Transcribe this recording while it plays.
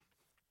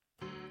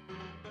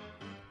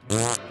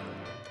Oh,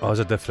 there's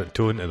a different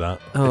tone to that.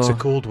 It's a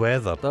cold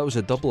weather. That was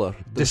a doubler.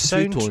 The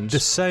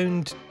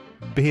sound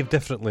behave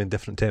differently in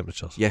different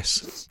temperatures.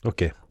 Yes.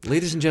 Okay.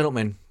 Ladies and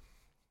gentlemen,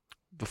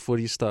 before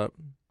you start,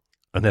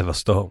 I never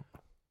stop.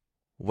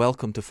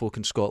 welcome to Folk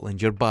in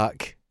Scotland. You're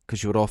back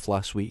because you were off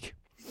last week.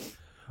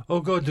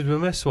 Oh God, did we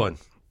miss one?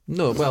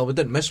 No, well, we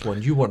didn't miss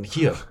one. You weren't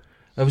here.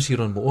 I was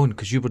here on my own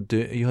because you had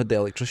the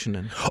electrician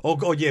in. Oh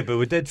God, yeah, but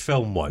we did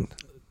film one.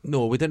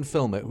 No, we didn't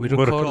film it. We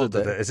recorded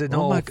it. Is it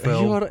oh not my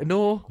film?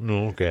 No.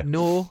 No, okay.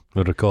 No.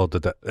 We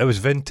recorded it. It was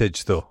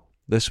vintage though.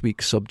 This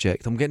week's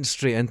subject. I'm getting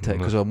straight into it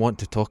because I want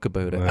to talk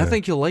about it. Right. I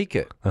think you'll like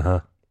it.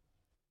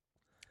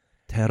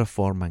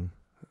 Terraforming.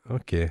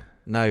 Okay.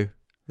 Now,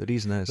 the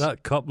reason is...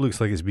 That cup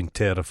looks like it's been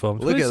terraformed.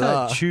 Look What's at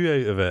that. Chew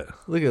out of it.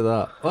 Look at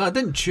that. Well, I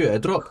didn't chew it. I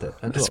dropped it.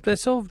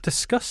 It's all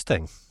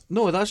disgusting.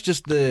 No, that's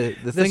just the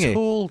This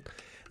thingy.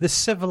 the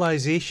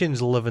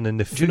civilization's living in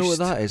the food. Do you know what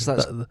that is?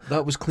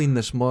 That was clean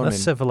this morning.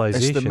 That's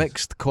civilization. It's the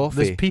mixed coffee.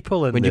 There's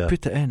people in when there. you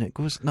put it in, it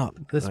goes nuts.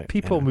 There's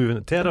people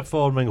moving.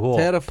 Terraforming what?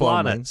 Terraforming.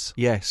 Planets.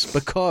 Yes,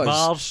 because...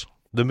 Mars.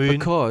 The moon.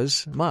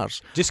 Because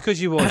Mars. Just because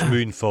you watch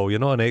Moonfall, you're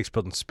not an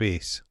expert in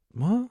space.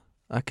 What?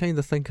 I kind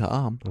of think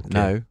I am. Okay.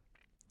 Now,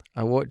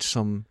 I watched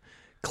some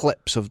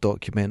clips of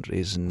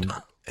documentaries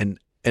and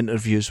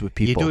interviews with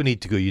people. You don't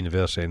need to go to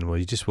university anymore.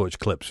 You just watch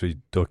clips with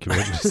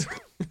documentaries.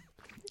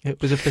 It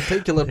was a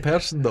particular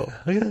person, though.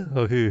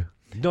 Oh, who?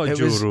 Not It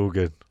Joe was-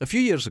 Rogan. A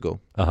few years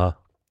ago, there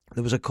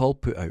was a call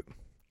put out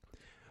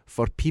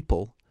for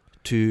people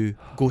to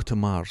go to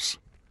Mars.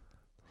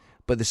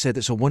 But they said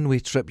it's a one-way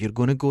trip. You're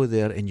going to go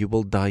there and you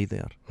will die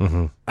there.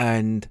 Mm-hmm.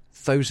 And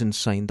thousands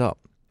signed up.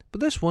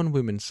 But this one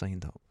woman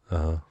signed up.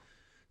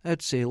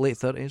 I'd say late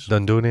 30s.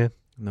 Dundonian?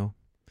 No.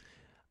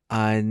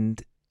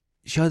 And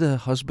she had a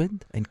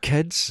husband and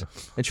kids.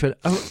 And she went,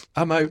 oh,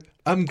 I'm out.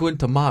 I'm going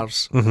to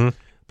Mars. Mm-hmm.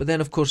 But then,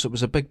 of course, it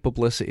was a big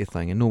publicity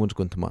thing and no one's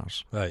going to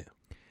Mars. Right.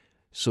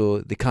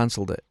 So they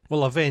cancelled it.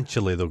 Well,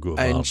 eventually they'll go.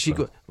 And Mars,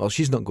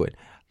 she's not going.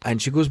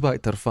 And she goes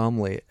back to her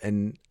family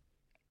and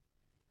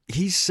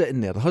he's sitting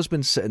there, the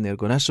husband's sitting there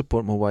going, I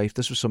support my wife,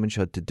 this was something she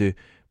had to do.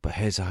 But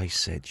his eyes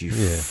said, you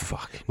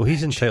fucking Well,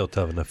 he's bitch. entitled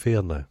to have an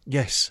affair now.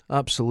 Yes,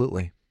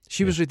 absolutely.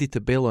 She was ready to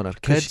bail on her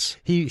kids.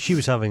 She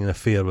was having an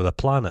affair with a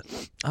planet.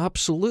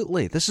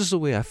 Absolutely. This is the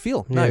way I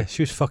feel. Yeah, Now,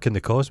 she was fucking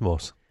the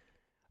cosmos.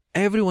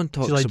 everyone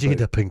talks She's like about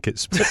Jada Pinkett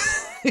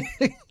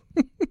Smith.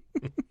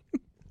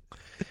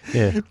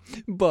 Yeah.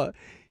 But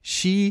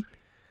she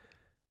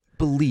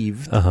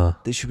believed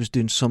that she was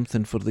doing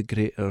something for the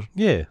greater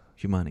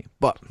humanity.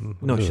 But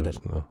no, she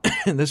didn't. No.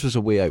 This was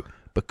a way out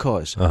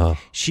because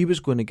she was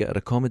going to get her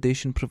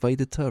accommodation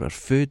provided to her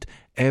food,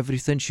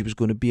 everything. She was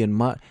going to be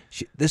in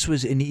this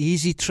was an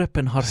easy trip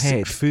in her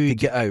head to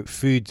get out.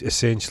 Food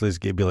essentially is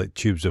going to be like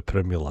tubes of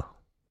Primula.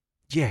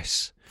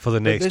 Yes. For the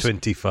next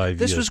 25 years.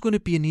 This was going to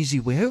be an easy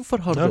way out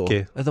for her,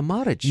 though, of the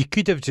marriage. You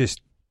could have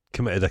just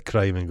committed a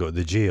crime and got to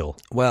the jail.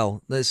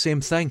 Well, the same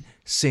thing.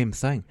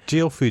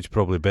 Jail food's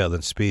probably better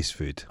than space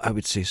food. I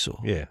would say so.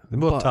 Yeah, the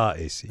more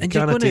tatties. You and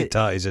can't take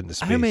tatties into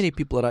space. How many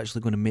people are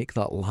actually going to make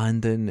that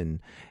landing?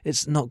 And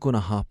it's not going to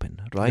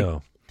happen, right?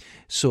 No.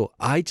 So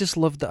I just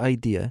love the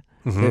idea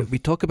that we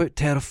talk about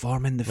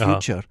terraforming the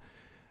future,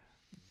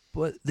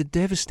 but the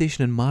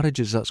devastation in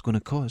marriages that's going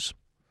to cause.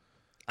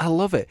 I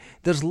love it.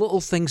 There's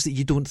little things that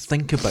you don't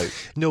think about.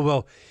 No,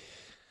 well,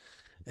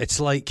 it's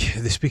like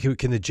they speak about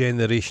kind of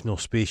generational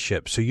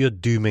spaceship. So you're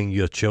dooming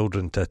your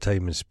children to a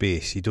time and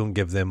space. You don't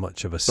give them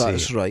much of a say.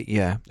 That's right,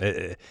 yeah.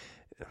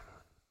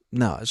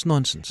 No, it's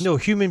nonsense. No,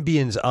 human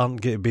beings aren't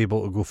going to be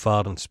able to go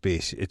far in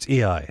space. It's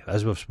AI,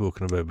 as we've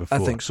spoken about before.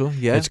 I think so,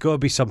 yeah. It's got to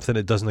be something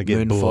that doesn't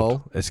get Moonfall.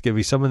 bored. It's going to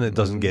be something that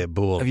doesn't get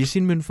bored. Have you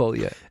seen Moonfall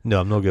yet?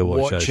 No, I'm not going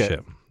to watch that it.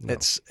 shit. No.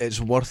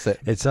 It's worth it.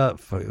 It's that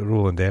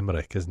Roland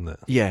Emmerich, isn't it?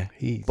 Yeah,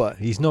 but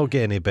he's not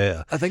getting any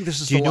better. I think this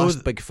is the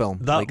last big film.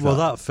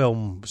 That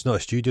film was not a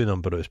studio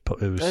number. It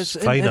was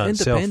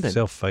financed,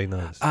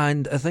 self-financed.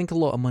 And I think a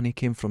lot of money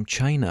came from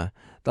China.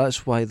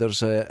 That's why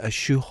there's a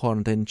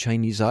shoehorned in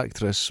Chinese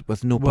actress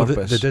with no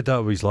purpose. They did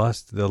that with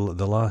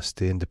the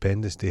last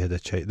Independence Day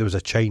there was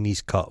a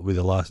Chinese cut with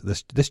the last.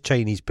 This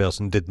Chinese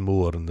person did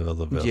more than the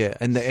other version. Yeah,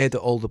 and they edit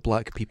all the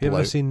black people you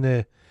ever out,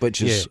 seen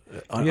which is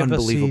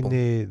unbelievable.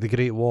 You ever seen the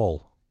Great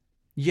Wall?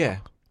 Yeah.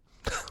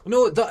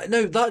 No,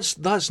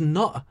 that's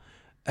not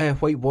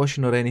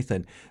whitewashing or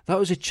anything. That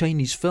was a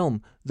Chinese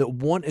film that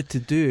wanted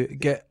to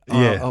get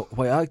a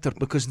white actor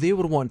because they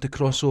were wanting to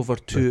cross over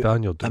to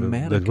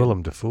America. They had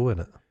Willem Dafoe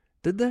in it.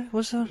 Did they?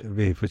 Was there?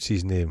 What's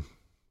his name?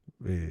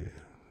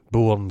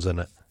 Bourne's in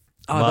it.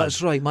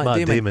 That's right.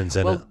 Matt Damon's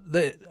in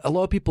it. A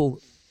lot of people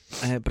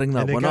bring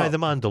that one up. The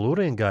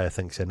Mandalorian guy, I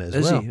think, is in it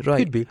as well. Is he? Right.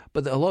 Could be.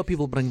 But a lot of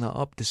people bring that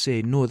up to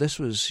say, no, this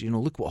was,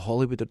 look what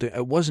Hollywood are doing.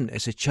 It wasn't.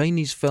 It's a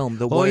Chinese film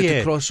that wanted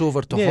to cross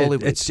over to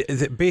Hollywood. So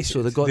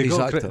they got these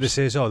actors. They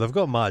says, they've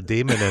got Matt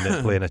Damon in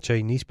it playing a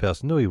Chinese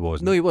person. No, he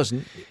wasn't. No, he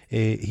wasn't.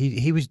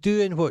 He was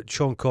doing what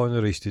Sean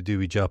Connery used to do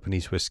with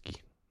Japanese whiskey.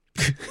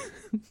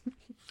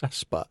 A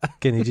spa.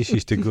 Ken, he just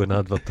used to go and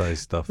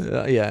advertise stuff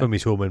Yeah, from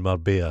his home in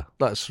Marbella.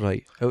 that's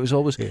right. It was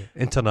always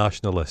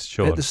Internationalist,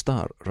 sure. at the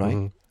start,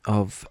 right,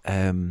 of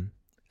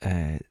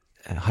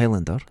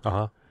Highlander.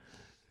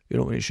 You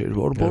know when he says,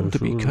 "We're born to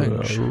be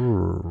kings."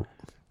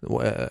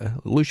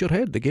 Lose your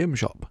head, the game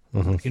shop.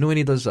 You know when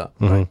he does that,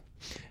 right?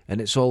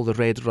 And it's all the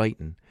red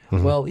writing.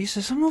 Well, he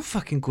says, "I'm not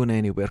fucking going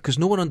anywhere," because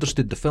no one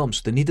understood the film,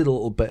 so they needed a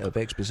little bit of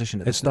exposition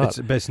at the start.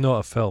 But it's not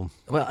a film.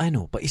 Well, I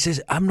know, but he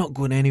says, "I'm not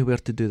going anywhere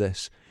to do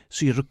this."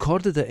 So he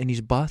recorded it in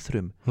his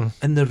bathroom,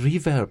 and the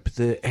reverb,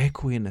 the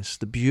echoiness,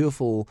 the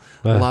beautiful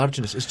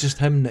largeness, it's just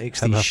him that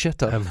takes these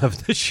shit up. Him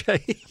having the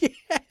shit.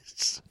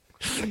 Yes.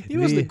 He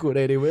wasn't going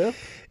anywhere.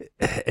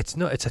 It's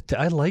not.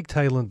 I liked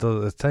Highlander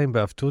at the time,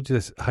 but I've told you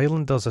this.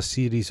 Highlander's a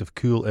series of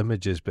cool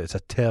images, but it's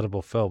a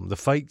terrible film. The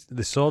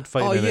sword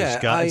fight in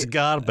it's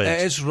garbage.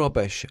 It is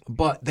rubbish.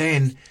 But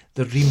then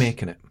they're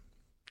remaking it,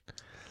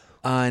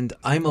 and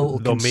I'm a little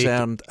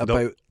concerned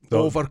about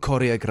over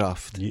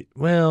choreographed.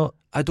 Well,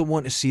 I don't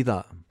want to see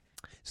that.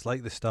 It's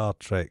like the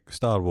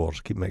Star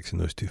Wars. Keep mixing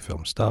those two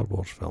films. Star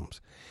Wars films.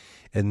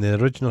 In the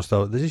original Star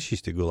Wars, they just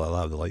used to go like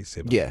that with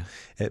the lightsaber. Yeah.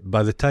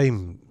 By the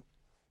time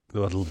they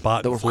were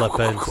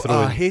backflipping,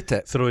 I hate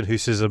it. Throwing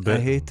hooses a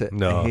bit. I hate it.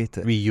 No, I hate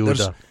it. Wee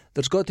Yoda.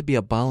 There's got to be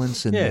a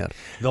balance in there.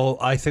 No,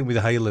 I think with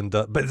the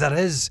Highlander, but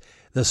there's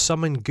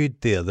something good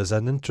there. There's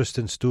an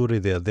interesting story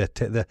there.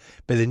 But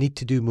they need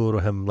to do more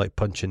of him like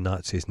punching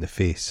Nazis in the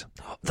face.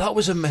 That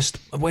was a missed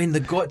when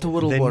they got to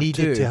World War II.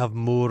 They needed to have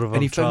more of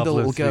him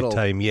travelling through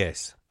time.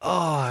 Yes.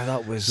 Oh,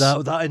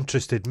 that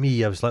interested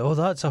me. I was like, oh,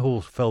 that's a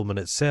whole film in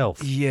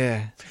itself.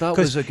 Yeah, that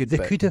was a good bit.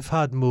 They could have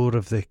had more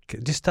of the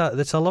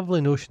it's a lovely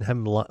notion,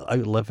 him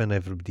outliving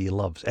everybody he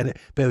loves, but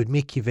it would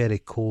make you very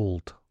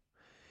cold.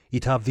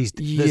 You'd have these.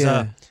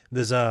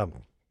 There's a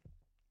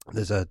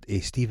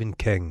Stephen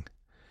King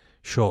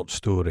short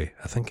story.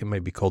 I think it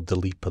might be called The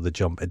Leap or the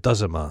Jump. It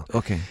doesn't matter.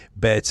 Okay,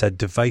 but it's a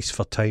device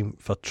for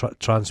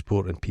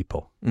transporting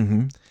people.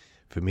 Mm-hmm.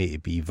 For me to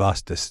be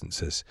vast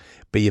distances,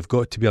 but you've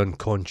got to be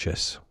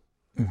unconscious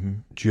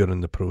during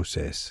the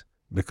process,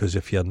 because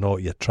if you're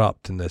not, you're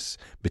trapped in this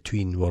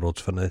between worlds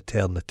for an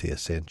eternity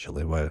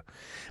essentially. But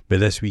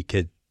this wee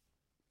kid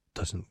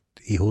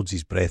he holds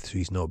his breath so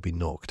he's not been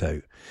knocked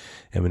out,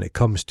 and when it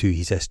comes to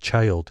he's this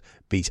child,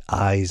 but his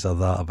eyes are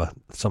that of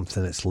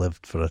something that's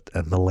lived for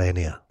a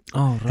millennia.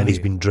 Oh, right. And he's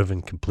been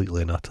driven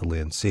completely and utterly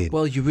insane.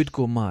 Well, you would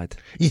go mad.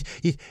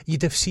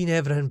 You'd have seen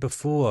everything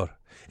before.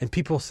 And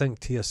people think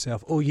to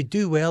yourself, oh, you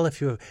do well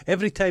if you...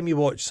 Every time you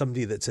watch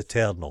somebody that's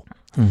eternal,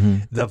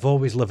 they've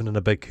always living in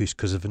a big house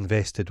because they've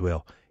invested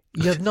well.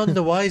 You're none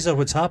the wiser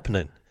what's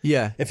happening.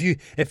 Yeah. If you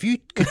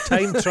could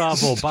time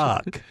travel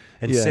back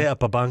and set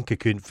up a bank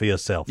account for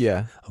yourself,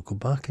 I'll go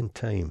back in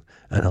time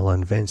and I'll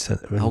invest...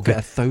 I'll get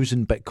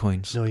 1,000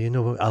 bitcoins. No, you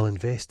know what? I'll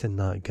invest in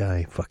that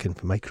guy, fucking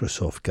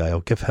Microsoft guy.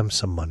 I'll give him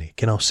some money.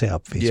 I'll set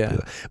up Facebook.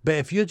 Yeah. But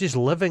if you're just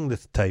living the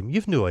time,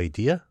 you've no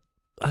idea.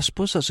 I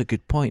suppose that's a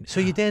good point. So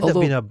you'd end up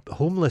being a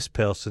homeless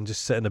person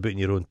just sitting about in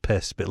your own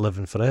piss but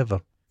living forever.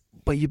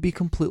 But you'd be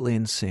completely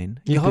insane.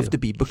 You have to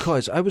be,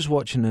 because I was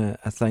watching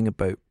a thing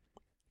about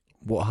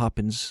what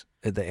happens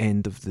at the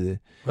end of the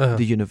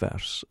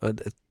universe,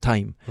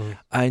 time.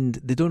 And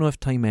they don't know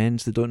if time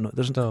ends, they don't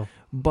know.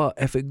 But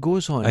if it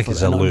goes on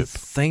for an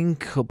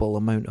unthinkable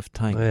amount of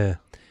time,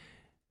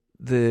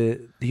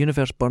 the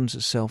universe burns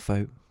itself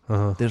out.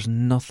 There's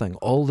nothing.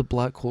 All the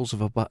black holes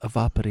have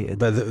evaporated.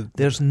 But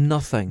there's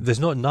nothing. There's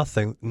not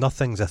nothing.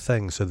 Nothing's a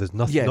thing, so there's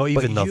nothing. Not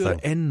even nothing. You're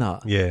in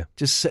that. Yeah.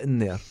 Just sitting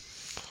there,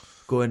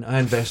 going, I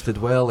invested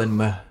well in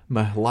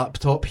my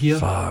laptop here.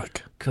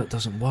 Fuck. It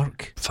doesn't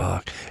work.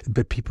 Fuck.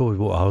 But people would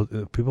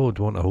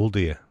want a hold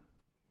of you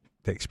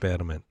to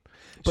experiment.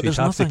 But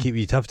so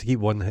you'd have to keep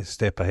one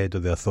step ahead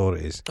of the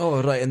authorities.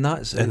 Oh, right, and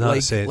that's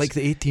like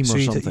the A-Team or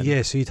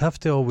something. So you'd have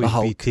to always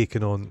be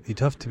taking on.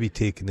 You'd have to be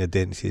taking the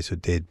identities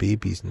of dead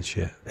babies and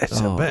shit. It's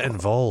a bit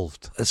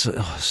involved. But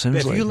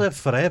if you live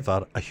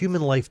forever, a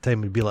human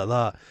lifetime would be like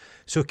that.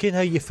 So,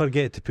 how you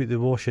forget to put the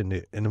washing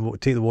out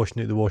and take the washing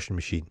out of the washing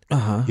machine?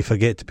 You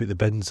forget to put the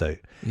bins out.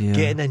 Yeah.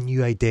 Getting a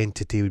new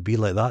identity would be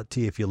like that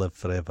to you if you live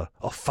forever.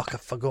 Oh fuck! I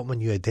forgot my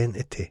new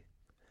identity.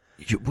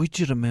 Would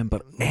you remember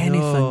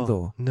anything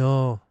though?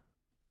 No.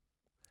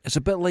 It's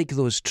a bit like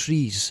those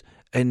trees.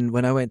 And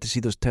when I went to see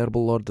those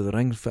terrible Lord of the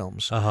Rings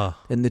films,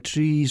 and the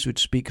trees would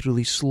speak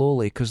really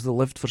slowly because they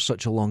lived for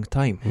such a long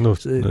time.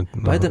 But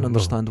I didn't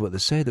understand what they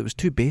said. It was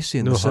too bassy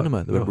in the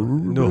cinema.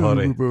 No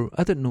hurry.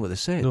 I didn't know what they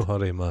said. No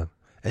hurry, man.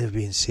 It would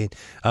be insane.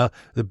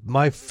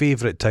 My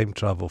favourite time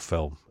travel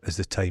film is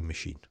The Time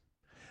Machine.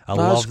 I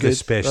love the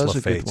special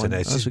effects, and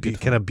it's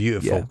just kind of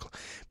beautiful. Yeah.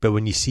 But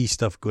when you see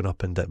stuff going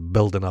up and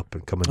building up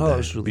and coming down,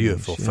 it's really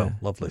beautiful nice, film,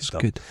 lovely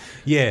stuff. Good.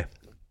 Yeah.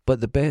 But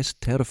the best,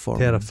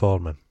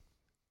 Terraforming.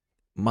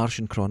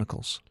 Martian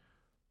Chronicles.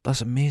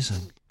 That's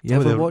amazing. You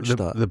ever watched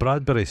that? The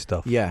Bradbury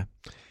stuff. Yeah.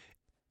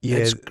 Yeah,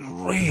 it's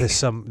great. There's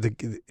some it's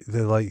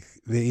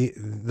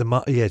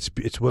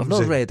I've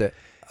not read it.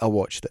 I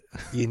watched it.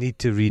 You need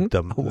to read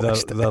them.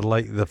 They're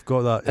like they've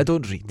got that. I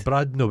don't read.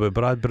 But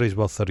Bradbury's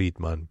worth a read,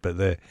 man.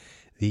 But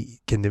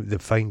they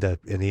find an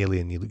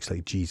alien. He looks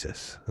like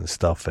Jesus and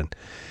stuff, and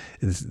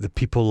the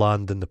people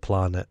land on the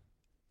planet,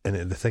 and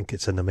they think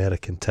it's an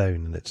American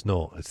town, and it's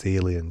not. It's the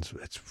aliens.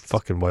 It's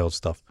fucking wild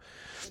stuff.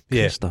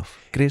 Great stuff.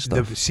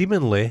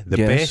 Seemingly the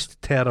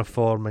best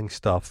terraforming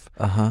stuff.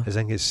 I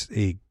think it's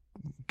a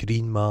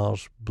green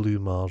Mars, blue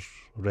Mars,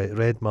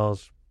 red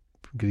Mars,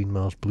 green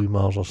Mars, blue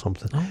Mars, or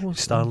something.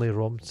 Stanley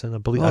Robinson, I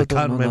believe. I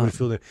can't remember the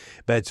full name,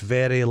 but it's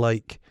very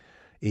like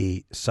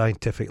a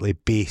scientifically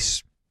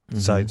based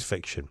science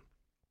fiction.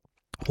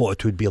 What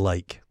it would be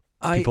like.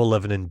 People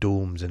living in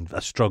domes and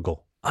a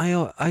struggle.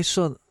 I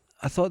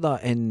thought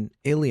that in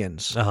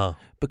Aliens,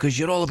 because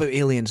you're all about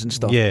aliens and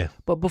stuff. Yeah.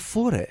 But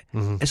before it,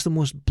 it's the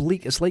most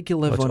bleak. It's like you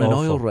live on an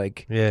oil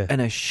rig in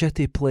a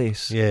shitty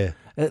place. Yeah.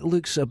 It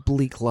looks a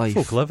bleak life.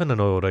 Folk live in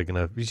an oil rig,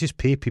 and you just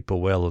pay people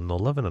well, and they'll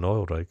live in an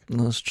oil rig.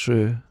 That's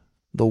true.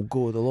 They'll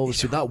go. They'll always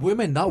say that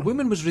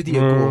woman was ready to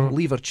go,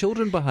 leave her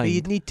children behind. But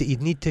you'd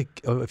need to.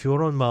 If you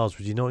were on Mars,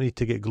 would you not need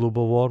to get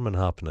global warming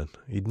happening?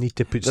 You'd need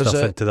to put stuff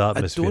into the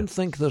atmosphere. I don't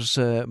think there's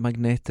a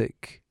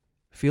magnetic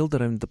field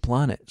around the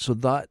planet, so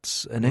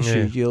that's an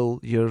issue.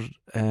 Your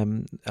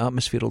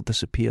atmosphere will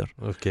disappear.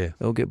 Okay,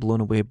 it'll get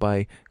blown away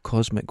by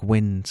cosmic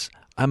winds.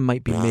 I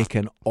might be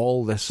making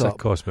all this up,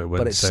 cosmic wind,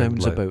 but it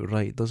sounds about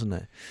right, doesn't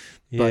it?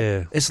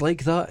 Yeah, but it's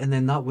like that. And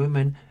then that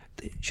woman,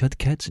 she had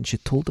kids, and she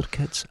told her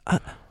kids,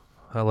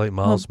 I like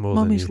Mars more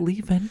than you. Mummy's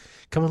leaving.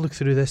 Come and look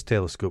through this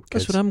telescope,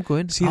 kids. That's where I'm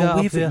going. See I'll that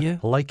wave up there? at you.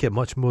 I like it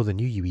much more than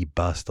you wee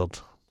bastard.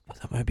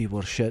 That might be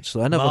worse shit.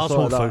 So I never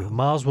thought of that.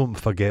 Mars won't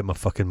forget my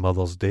fucking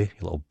Mother's Day,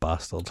 you little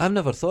bastard. I've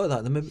never thought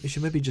of that. She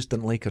maybe just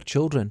didn't like her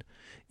children.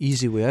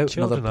 Easy way out,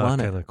 Children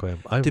another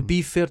planet. To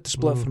be fair, to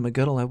split from a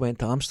girl, I went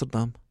to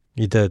Amsterdam.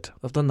 You did?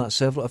 I've done that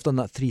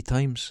 3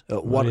 times.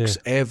 It works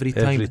every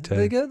time.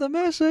 They get the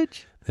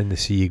message. Then they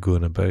see you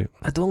going about.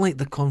 I don't like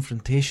the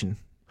confrontation.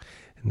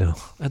 No.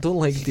 I don't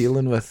like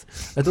dealing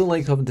with. I don't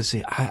like having to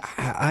say,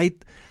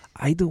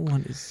 I don't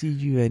want to see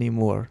you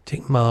anymore. Do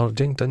you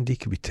think Dundee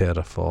could be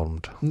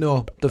terraformed?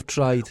 No, they've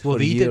tried. Well,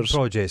 for Eden years.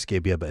 Project's going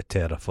to be a bit of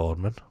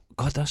terraforming.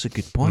 God, that's a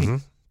good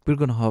point. We're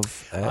going to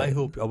have. I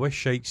wish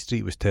Shite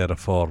Street was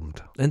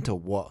terraformed. Into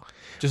what?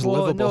 Just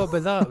livable. No,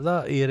 but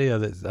that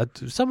area,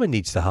 something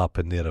needs to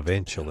happen there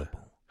eventually.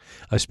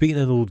 I was speaking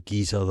to an old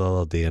geezer the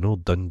other day, an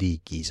old Dundee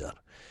geezer,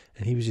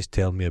 and he was just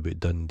telling me about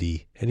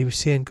Dundee, and he was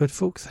saying, "God,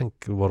 folk think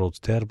the world's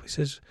terrible." He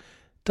says,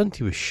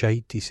 "Dundee was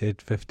shite," he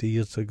said, 50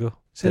 years ago.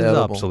 He says, "It's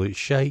absolute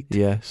shite."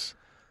 Yes.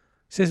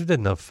 He says, "We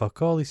didn't have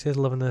fuck all." He says,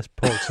 "Living in this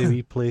poxy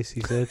wee place,"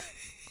 he said.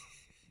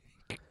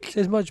 He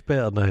says, "Much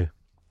better now."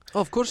 Oh,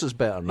 of course it's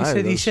better now.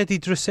 He said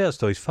he'd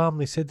researched all his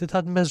family. He said they'd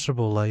had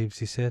miserable lives.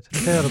 He said,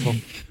 terrible.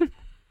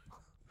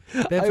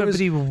 But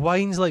everybody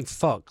whines like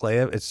fuck. Like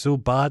it's so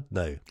bad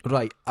now.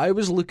 Right. I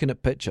was looking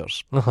at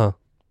pictures. And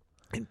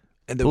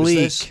there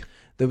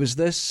was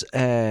this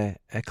a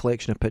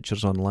collection of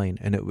pictures online,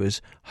 and it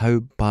was how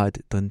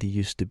bad Dundee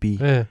used to be.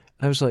 Yeah. And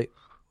I was like,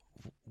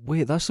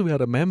 wait, that's the way I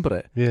remember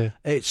it. Yeah.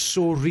 It's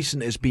so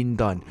recent it's been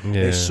done.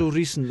 Yeah. It's so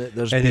recent that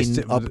there's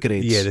been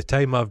upgrades. Yeah, the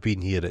time I've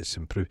been here, it's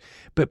improved.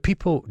 But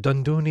people,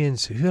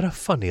 Dundonians, who are a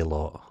funny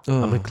lot,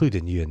 I'm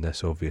including you in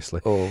this, obviously,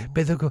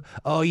 but they'll go,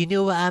 "Oh, you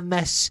know what I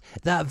miss?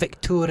 That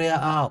Victoria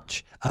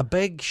Arch. A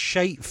big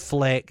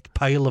shite-flecked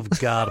pile of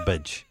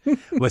garbage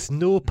with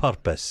no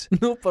purpose.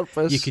 No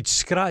purpose. You could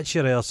scratch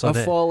your arse on a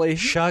it, folly.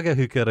 shag a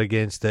hooker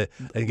against it,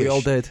 and we all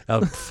did.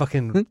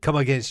 Fucking come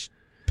against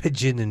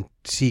pigeon and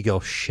seagull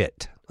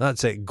shit.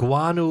 That's it.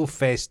 Guano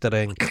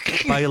festering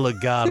pile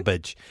of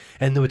garbage.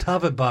 And they would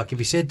have it back. If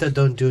you said to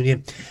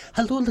Dundonian,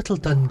 "Hello, little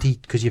Dundee,"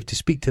 because you have to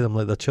speak to them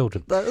like they're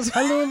children.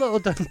 "Hello, little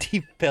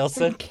Dundee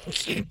person.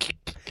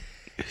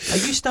 Are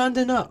you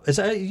standing up?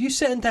 Are you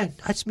sitting down?"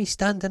 "That's me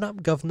standing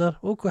up, governor."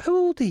 "Oh, God. How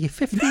old are you?"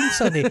 15,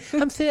 sonny.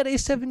 "I'm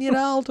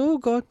 37-year-old. Oh,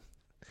 God."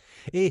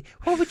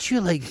 "What would you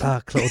like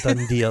back, little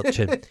Dundee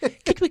urchin?"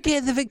 "Could we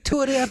get the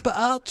Victoria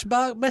Arch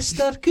back,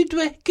 mister? Could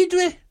we?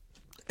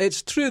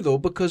 It's true though,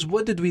 because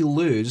what did we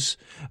lose?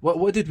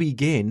 What did we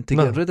gain to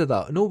get rid of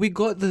that? No, we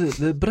got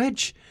the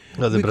bridge.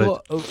 No, the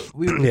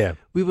bridge.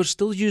 We were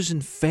still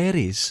using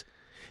ferries.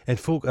 And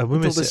a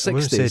woman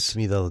said to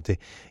me the other day,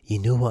 "You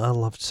know what I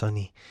loved,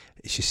 Sonny?"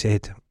 She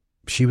said,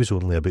 she was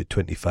only about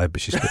 25,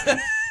 but she's going,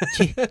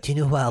 do you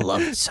know what I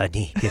loved,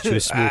 Sonny? Yeah, she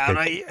was smoking.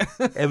 Right.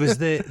 It was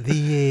the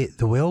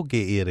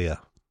Wellgate area.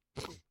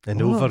 And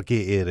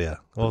Overgate area.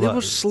 They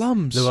were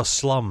slums. They were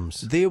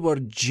slums. They were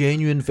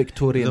genuine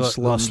Victorian slums.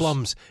 They were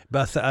slums.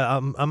 But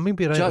I'm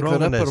maybe right Jack wrong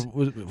the on this.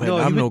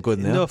 I'm not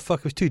going there. No, fuck,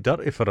 it was too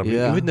dirty for him.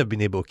 Yeah. He wouldn't have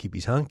been able to keep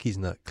his hankies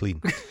and that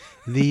clean.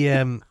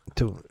 The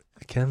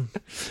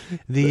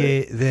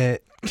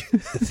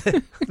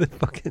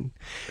fucking...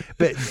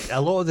 But a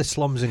lot of the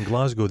slums in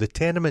Glasgow, the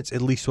tenements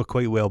at least were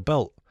quite well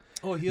built.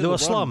 Oh, there were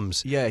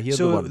slums. Yeah, here's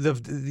so the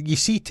one. You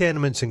see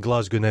tenements in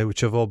Glasgow now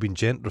which have all been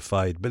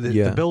gentrified, but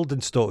the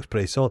building stock's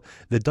pretty solid.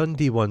 The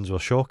Dundee ones were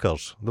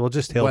shockers. They were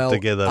just held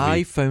together.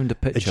 I found a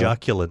picture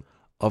ejaculant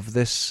of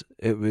this.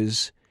 It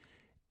was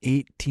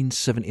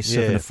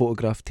 1877, a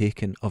photograph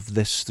taken of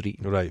this street.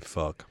 Right,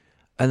 fuck.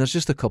 And there's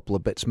just a couple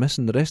of bits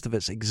missing. The rest of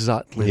it's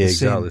exactly the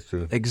same.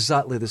 True.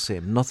 Exactly the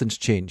same. Nothing's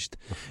changed.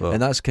 Well,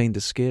 And that's kind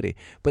of scary.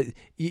 But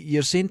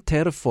you're saying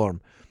terraform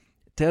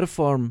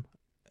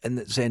in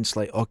the sense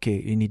like,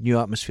 okay, you need new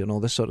atmosphere and all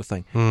this sort of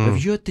thing. But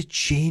if you had to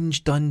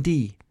change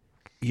Dundee,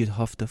 you'd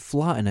have to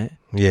flatten it.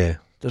 Yeah.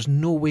 There's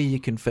no way you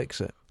can fix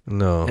it.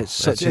 No. It's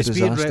such a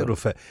being disaster.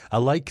 retrofit. I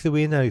like the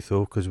way now,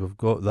 though, because we've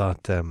got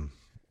that,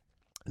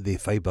 the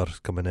fibre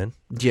coming in.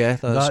 Yeah,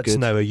 that's good.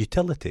 now a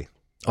utility.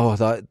 Oh,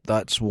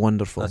 that's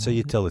wonderful. That's a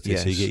utility.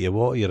 Yes. So you get your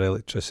water, your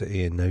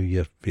electricity, and now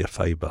your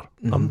fibre.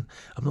 Mhm.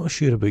 I'm not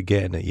sure about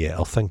getting it yet.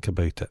 I'll think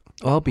about it.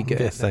 I'll be getting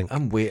gonna think. it.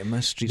 I'm waiting. My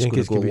street's Do you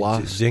going think to go do you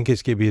last. think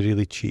it's going to be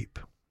really cheap?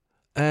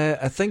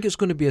 I think it's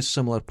going to be a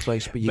similar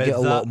price, but you But get a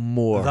lot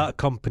more. That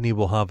company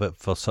will have it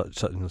for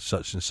such and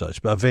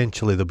such. But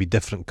eventually there'll be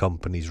different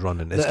companies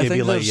running. It's I going to be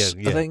think like, there's-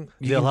 yeah, I think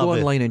you they'll can have go it.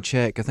 online and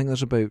check. I think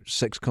there's about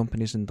 6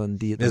 companies in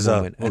Dundee at the Is that?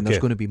 moment, and there's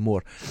Okay. going to be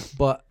more.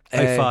 But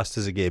How fast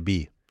is it going to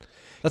be?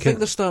 I think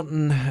they're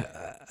starting.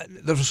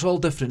 There's all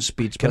different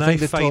speeds. But Can I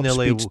think I the top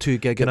finally- speed's 2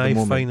 gig Can at the I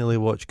moment. finally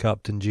watch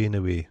Captain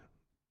Janeway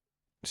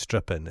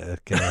stripping at a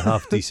kind of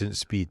half decent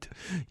speed?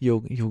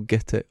 You'll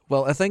get it.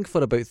 Well, I think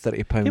for about £30,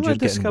 You know you're what I getting 1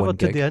 discovered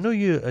gig. today?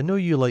 I know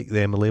you like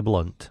the Emily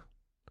Blunt.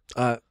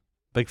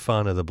 Big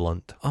fan of the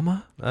Blunt.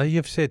 Am I?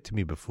 You've said to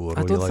me before.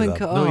 I oh, don't you like think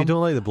that. I No, you am.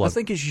 don't like the I Blunt.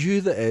 think it's you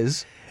that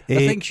is. I Eh,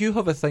 think you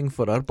have a thing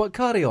for her. But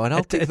carry on.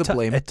 I'll take the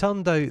blame. It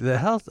turned out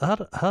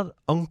that her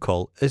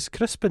uncle is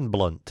Crispin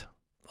Blunt.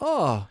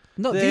 Oh,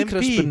 not The the MP.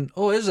 Crispin.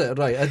 Oh, is it?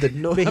 Right, I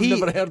didn't know. But I've he-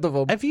 never heard of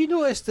him. Have you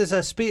noticed there's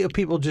a spate of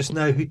people just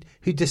now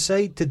who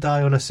decide to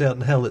die on a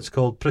certain hill? It's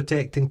called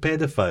protecting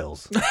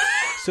pedophiles.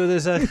 So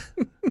there's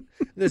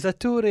a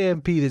Tory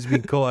MP that's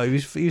been caught out.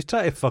 He was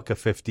trying to fuck a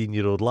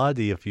 15-year-old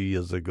laddie a few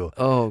years ago.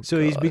 Oh, So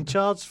he's God. been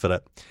charged for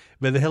it.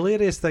 But the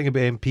hilarious thing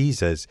about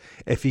MPs is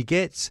if he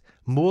gets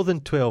more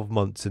than 12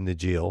 months in the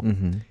jail,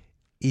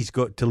 he's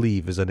got to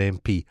leave as an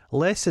MP.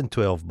 Less than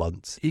 12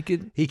 months, He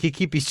could. he could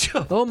keep his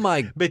job. Oh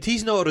my! But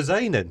he's not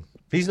resigning.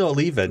 He's not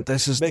leaving.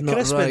 This is But not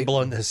Crispin right.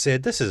 Blunt has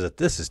said this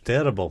is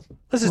terrible.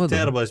 This is Well done.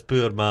 terrible. This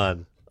poor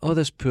man. Oh,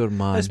 this poor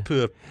man. This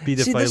poor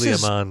this paedophilia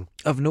is- man.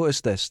 I've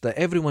noticed this that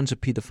everyone's a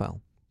paedophile.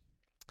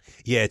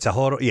 Yeah, it's a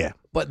horror. Yeah,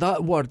 But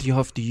that word you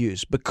have to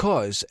use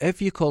because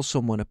if you call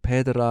someone a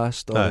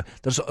pederast, or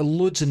there's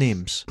loads of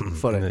names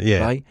for it, Yeah.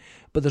 right?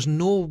 But there's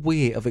no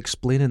way of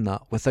explaining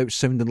that without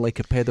sounding like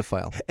a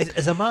pedophile.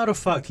 as a matter of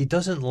fact, he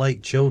doesn't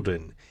like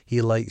children.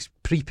 He likes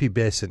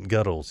prepubescent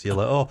girls. You're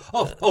like,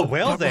 oh,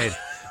 well then.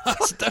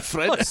 That's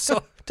different. I'm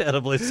so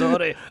terribly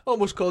sorry.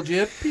 Almost called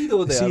you a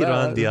pedo there. See,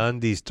 Randy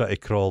Andy's trying to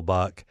crawl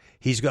back.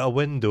 He's got a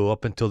window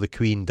up until the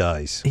Queen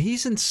dies.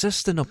 He's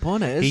insisting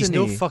upon it, isn't He's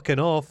no he? fucking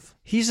off.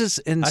 He's as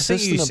I insisting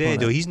think you said,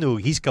 upon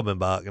it. he's coming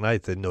back, and I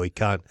think no, he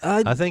can't.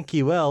 I- I think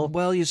he will.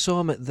 Well, you saw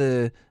him at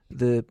the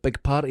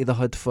big party they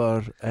had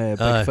for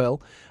Big Aye.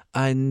 Phil,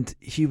 and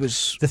he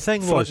was The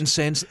thing front was, and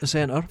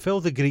centre.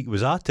 Phil the Greek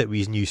was at it with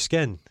his new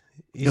skin.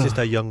 He's just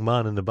a young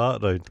man in the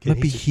background.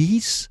 Maybe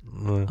He's-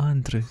 he's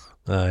Andrew.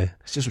 Aye.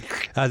 It's just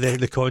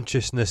The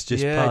consciousness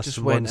just passed just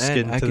from one went in.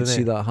 skin I to could the see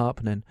next. that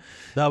happening.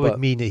 That would but-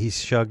 mean that he's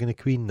shagging a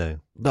queen now,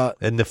 That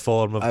in the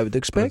form of I would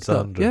expect Prince that.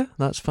 Andrew. Yeah,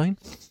 that's fine.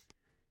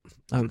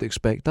 I would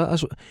expect that.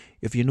 That's what,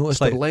 if you notice,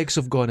 It's like- their legs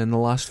have gone in the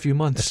last few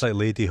months. It's like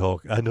Lady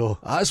Hawk. I know.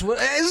 That's what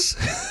it is.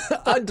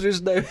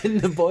 Andrew's now in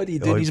the body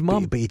doing his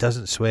mum. But he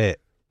doesn't sweat.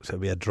 So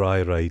it'd be a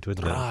dry ride,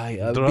 wouldn't it?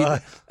 Aye,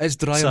 Dry. it's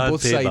dry on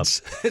both Sandpaper.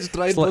 sides. It's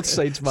dry on It's like- both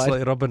sides, It's man.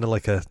 like rubbing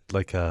like a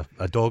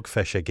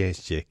dogfish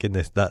against you.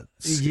 That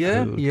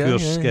yeah,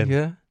 coarse skin.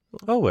 yeah.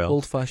 Oh well.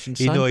 Old-fashioned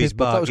You know he's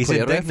sandpaper. That back. was He's quite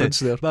a indignant. reference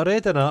there. But I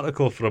read an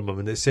article from him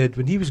and it said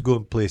when he was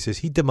going places,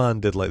 he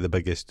demanded like the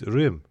biggest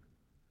room.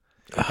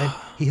 And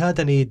he had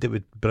an aide that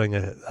would bring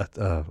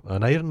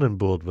an ironing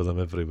board with him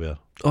everywhere.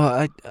 Oh,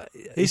 I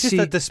He's see,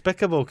 just a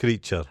despicable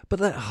creature. but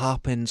that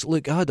happens.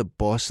 Look, I had a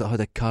boss that had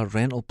a car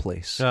rental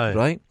place, Aye.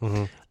 right?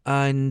 Mm-hmm.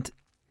 And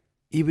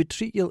he would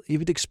treat you. He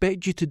would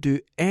expect you to do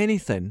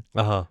anything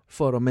Uh-huh.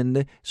 for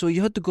him, so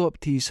you had to go up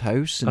to his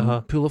house and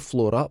Uh-huh. pull a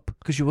floor up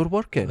because you were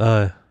working.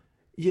 Aye.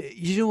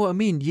 You know what I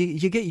mean?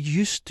 You get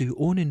used to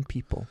owning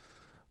people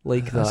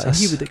like That's that, and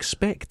he a- would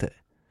expect it.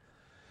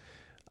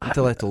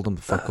 Until I told him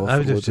to fuck off. I for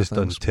would have loads of just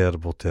done things.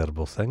 terrible,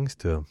 terrible things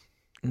to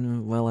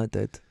him. Well, I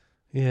did.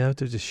 Yeah, I would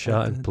have just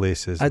shot in did.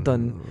 places. I and-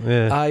 done.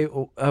 Yeah.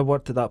 I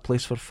worked at that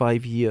place for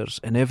 5 years,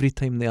 and every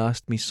time they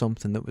asked me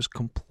something that was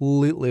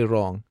completely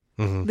wrong,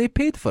 Mhm. they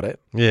paid for it.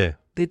 Yeah.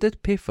 They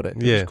did pay for it.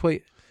 It Yeah. was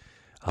quite.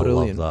 I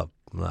Brilliant. love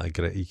that. I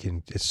agree. You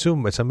can. It's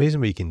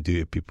amazing what you can do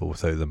to people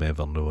without them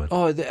ever knowing.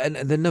 Oh, and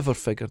they never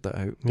figured it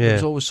out. Yeah. There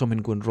was always something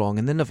going wrong,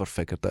 and they never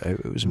figured it out.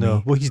 It was No,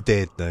 me. well, he's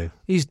dead now.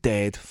 He's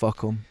dead.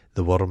 Fuck him.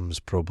 The worms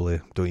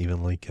probably don't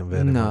even like him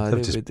very No, much. they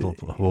They've just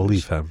would- we'll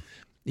leave him.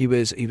 He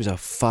was a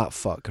fat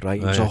fuck, right?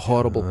 He was a Right.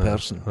 horrible Right.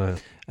 person,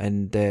 Right.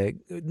 and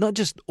not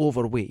just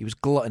overweight. He was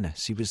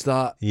gluttonous. He was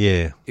that.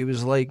 Yeah. He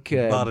was like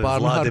Baron Baron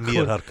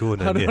Vladimir Harkonnen.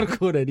 Harkonnen. Yeah.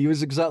 Harkonnen. He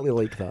was exactly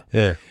like that.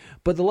 Yeah.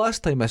 But the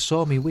last time I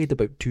saw him, he weighed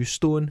about 2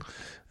 stone.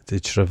 They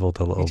shriveled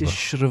a He little just bit.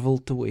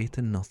 shriveled away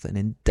to nothing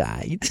and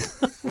died.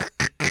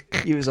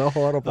 He was a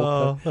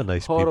horrible,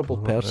 nice horrible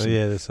people. person.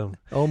 Yeah, there's some.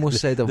 I almost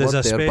said a There's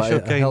word a there, special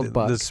but I held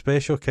back. There's a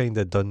special kind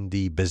of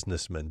Dundee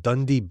businessman.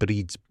 Dundee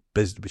breeds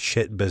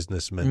shit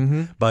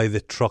businessmen by the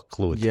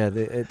truckload. Yeah,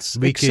 it's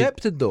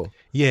accepted though.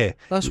 Yeah,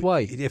 that's why.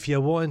 If you're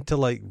wanting to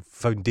like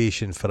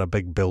foundation for a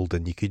big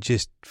building, you could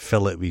just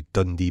fill it with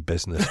Dundee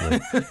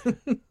businessmen.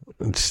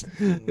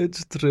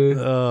 It's true.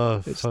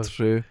 Oh, it's fuck.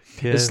 true.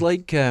 Yeah. It's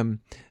like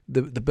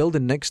the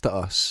building next to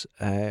us.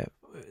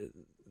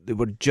 They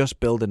were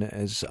just building it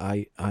as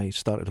I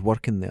started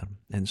working there,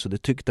 and so they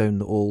took down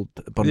the old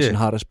Burns and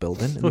Harris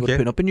building and they were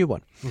putting up a new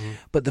one.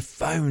 But they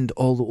found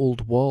all the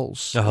old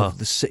walls of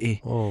the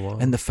city,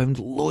 and they found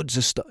loads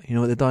of stuff. You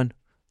know what they done?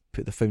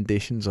 Put the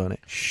foundations on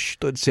it. Shh,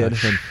 don't say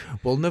anything.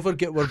 We'll never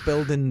get our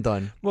building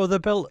done. Well, they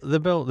built.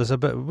 There's a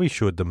bit. We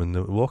showed them in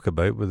the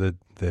walkabout with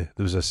there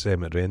was a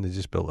cemetery, and they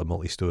just built a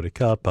multi-story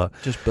car park.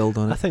 Just build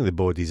on it. I think the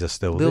bodies are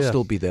still They'll there.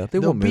 still be there.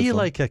 They'll won't move be them.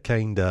 like a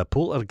kind of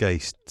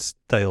poltergeist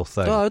style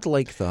thing. Oh, I'd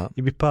like that.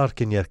 You'd be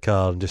parking your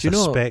car and just a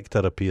spectre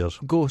appears.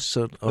 Ghosts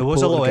or there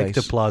was a lot of poltergeists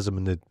ectoplasm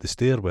in the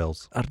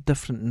stairwells. are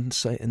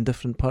different in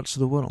different parts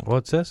of the world.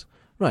 What's this?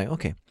 Right.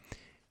 Okay.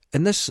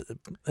 In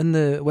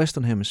the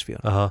Western Hemisphere,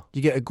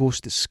 you get a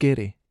ghost that's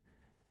scary.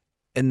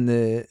 In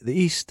the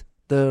East,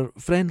 they're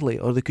friendly,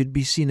 or they could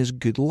be seen as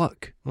good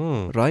luck,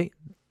 right?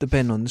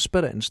 Depending on the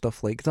spirit and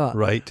stuff like that.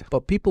 Right.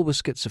 But people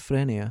with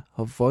schizophrenia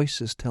have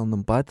voices telling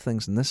them bad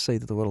things on this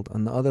side of the world.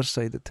 On the other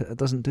side, it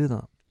doesn't do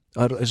that.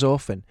 Or as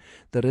often.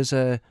 There is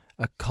a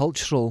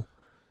cultural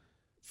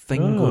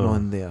thing going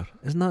on there.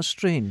 Isn't that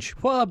strange?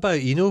 What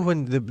about,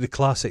 when the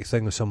classic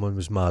thing when someone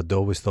was mad, they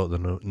always thought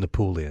they're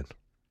Napoleon.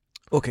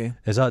 Okay.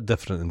 Is that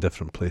different in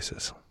different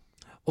places?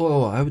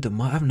 Oh, I've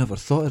never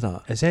thought of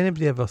that. Has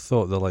anybody ever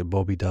thought they're like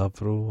Bobby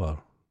Davro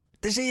or?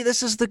 This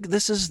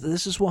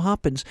is what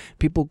happens.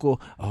 People go,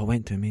 I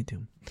went to a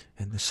medium,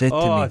 and they said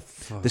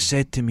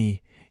to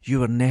me, you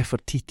were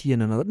Nefertiti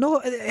and another. No,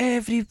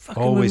 every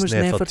fucking always one was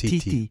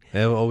Nefertiti.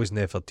 Always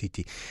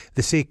Nefertiti.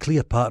 They say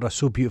Cleopatra,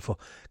 so beautiful.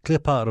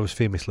 Cleopatra was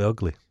famously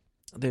ugly.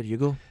 There you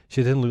go.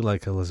 She didn't look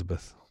like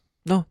Elizabeth.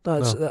 No,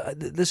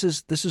 this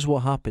is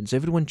what happens.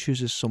 Everyone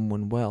chooses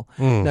someone well.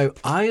 Now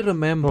I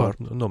remember.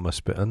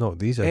 Not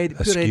these. Poor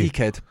Eddie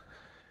Kidd.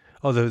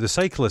 Oh, the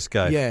cyclist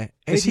guy. Yeah,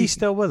 is he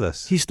still with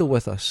us? He's still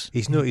with us.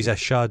 He's not. He's a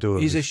shadow.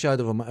 He's a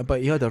shadow of him.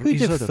 But he had a. Who'd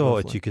have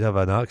thought you could have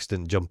an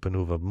accident jumping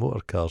over motor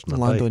cars and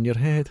land on your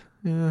head?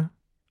 Yeah,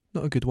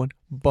 not a good one.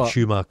 But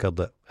Schumacher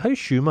did. How's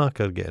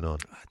Schumacher getting on?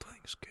 I don't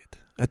think it's good.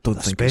 I don't think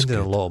it's good.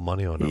 Spending a lot of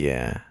money on it.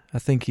 Yeah, I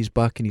think he's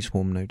back in his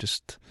home now.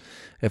 Just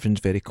everything's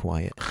very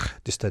quiet.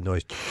 Just a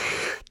noise.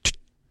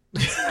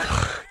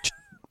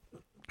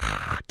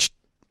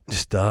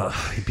 Just that.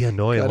 He'd be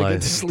annoying.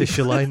 Like, does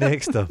she lie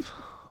next to him?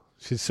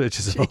 She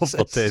switches off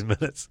for 10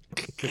 minutes.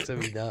 Gives him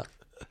that.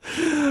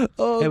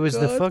 Oh, it was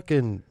God. the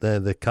fucking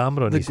the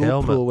camera on the his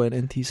GoPro helmet. went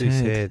into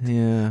his head.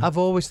 Yeah, I've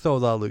always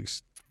thought that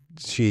looks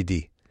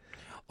shady.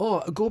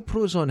 Oh,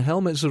 GoPros on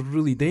helmets are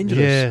really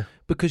dangerous. Yeah,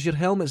 because your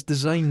helmet's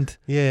designed.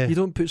 Yeah, you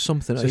don't put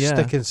something. So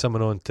sticking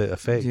someone on to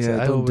affect it.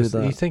 Don't do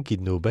that. You think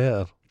he'd know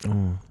better?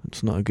 Oh,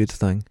 it's not a good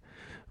thing.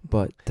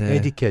 But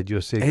Eddie Kidd,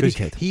 you're saying, Eddie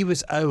Kidd. He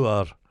was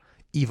our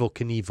Evil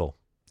Knievel.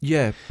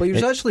 Yeah, but he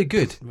was actually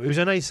good. He was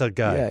a nicer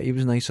guy. Yeah, he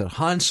was nicer.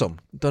 Handsome.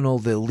 Done all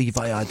the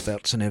Levi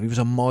adverts and everything. He was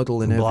a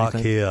model and Black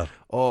everything. hair.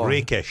 Oh,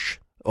 rakish.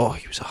 Oh,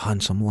 he was a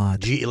handsome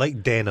lad. He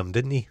liked denim,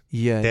 didn't he?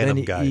 Yeah.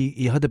 Denim guy.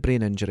 He had a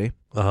brain injury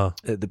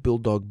at the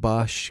Bulldog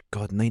Bash.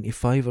 God,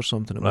 95 or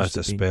something. That's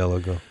a spell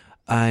ago.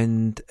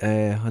 And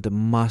had a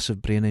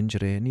massive brain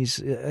injury, and he's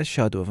a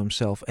shadow of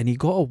himself. And he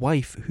got a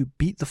wife who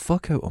beat the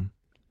fuck out of him,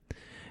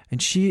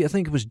 and she, I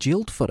think, was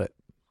jailed for it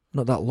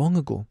not that long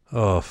ago.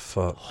 Oh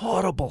fuck!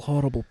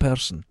 Horrible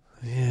person.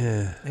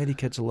 Yeah. Eddie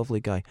Kidd's a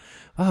lovely guy.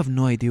 I have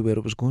no idea where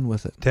it was going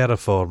with it.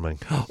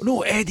 Terraforming.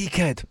 No, Eddie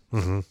Kidd.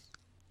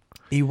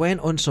 He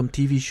went on some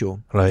TV show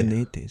in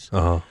the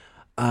 80s,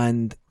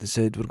 and they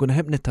said, we're going to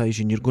hypnotise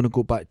you and you're going to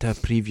go back to a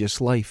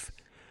previous life.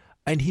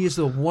 And he is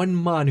the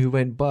one man who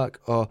went back,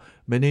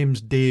 my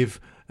name's Dave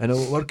and I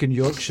work in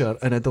Yorkshire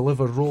and I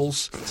deliver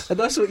rolls. And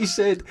that's what he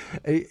said.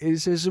 He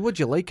says, what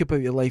do you like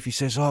about your life? He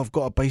says, I've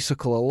got a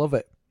bicycle, I love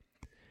it.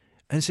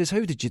 And he says,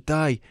 how did you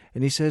die?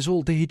 And he says,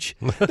 old age.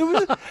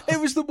 It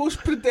was the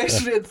most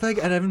pedestrian thing,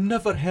 and I've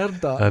never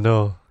heard that. I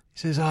know. He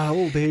says,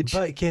 old age.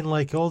 But again,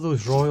 like all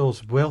those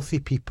royals, wealthy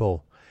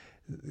people,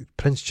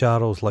 Prince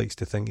Charles likes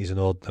to think he's an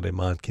ordinary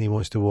man. He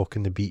wants to walk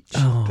on the beach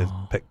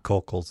to pick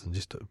cockles and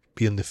just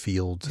be in the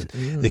fields.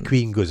 And the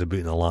Queen goes about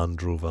in a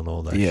Land Rover and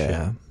all that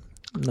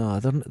shit. No,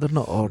 they're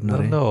not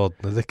ordinary. They're not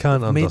ordinary. They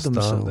can't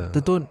understand it.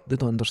 They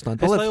don't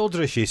understand. It's like old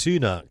Rishi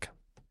Sunak.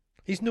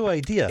 He's no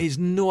idea.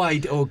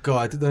 Oh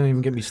God, don't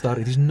even get me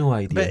started. He's no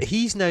idea. But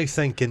he's now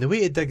thinking the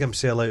way to dig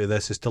himself out of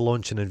this is to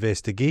launch an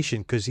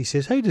investigation, because he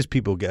says, how does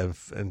people get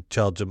in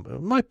charge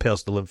of my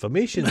personal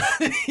information?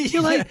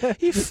 You're like,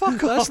 you fuck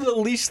That's off. the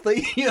least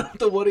thing you have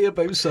to worry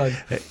about, son.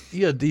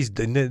 Yeah,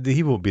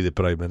 he won't be the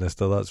Prime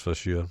Minister, that's for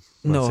sure.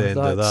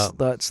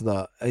 That's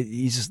a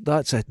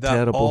They're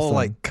terrible all thing.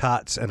 like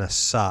cats in a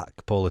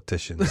sack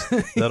politicians.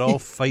 They're all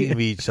fighting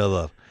with each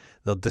other.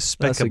 They're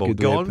despicable. good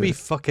Go way on to with put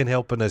it. fucking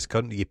helping this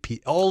country,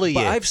 all of But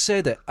you. I've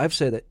said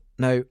it.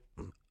 Now,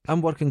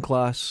 I'm working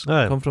class,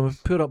 Aye. come from a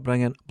poor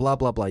upbringing, blah,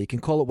 blah, blah. You can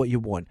call it what you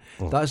want.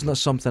 That is not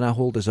something I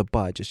hold as a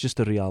badge. It's just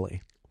a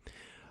reality.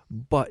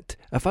 But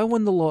if I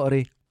won the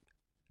lottery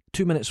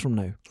 2 minutes from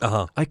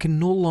now, I can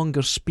no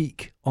longer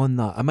speak on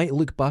that. I might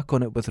look back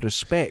on it with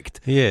respect,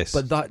 Yes.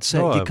 but that's it.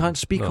 No, You can't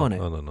speak on it.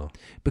 No.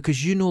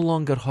 Because you no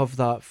longer have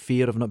that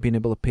fear of not being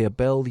able to pay a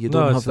bill. You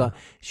No, don't it's have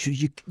that.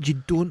 You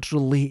don't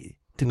relate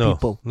to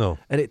people. No.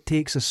 And it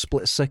takes a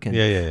split second.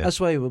 Yeah. That's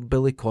why when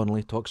Billy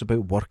Connolly talks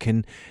about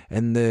working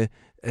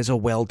as a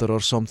welder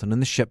or something in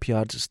the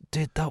shipyards.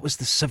 Dude, that was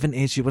the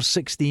 70s. You were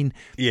 16.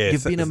 Yeah,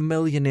 You've been a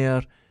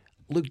millionaire.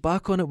 Look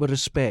back on it with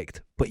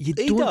respect. But you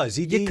He don't. does.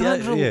 You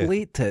can't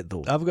relate to it,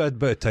 though. I've got a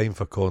bit of time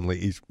for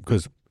Conley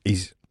because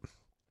he's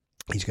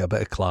got a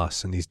bit of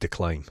class in his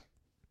decline.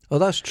 Oh,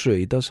 that's true.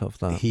 He does have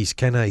that. He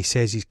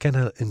says he's kind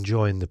of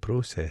enjoying the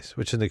process,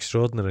 which is an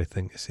extraordinary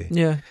thing to say.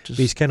 Yeah.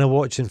 He's kind of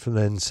watching from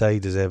the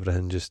inside as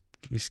everything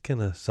he's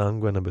kind of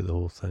sanguine about the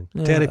whole thing.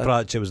 Yeah, Terry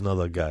Pratchett was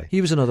another guy.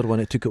 He was another one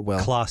that took it well.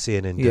 Classy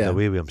and did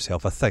away with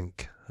himself, I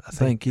think. I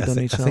think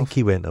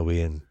he went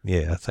away and,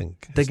 I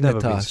think.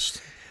 Dignitas.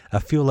 I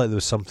feel like there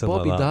was something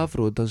Bobby like that.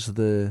 Davro does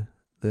the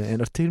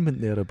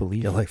entertainment there, I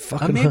believe. You're like,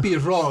 fucking I may be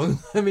wrong.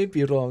 Or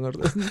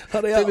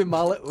hurry up. Maybe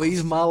Mallet.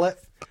 He's Mallet.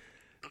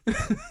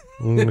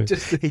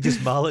 He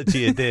just mallets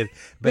you dead.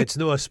 But it's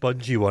not a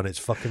spongy one, it's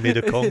fucking made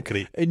of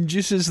concrete.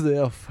 Induces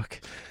the fuck.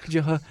 Could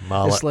you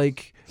Mallet. It's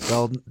like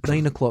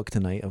 9 o'clock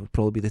tonight. It would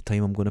probably be the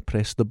time I'm going to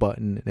press the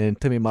button, and then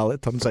Timmy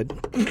Mallet turns in.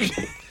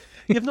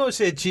 You've not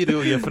said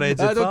cheerio to your friends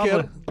I and don't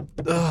family.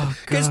 care. Oh,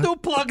 God. It's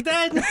not plugged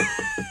in.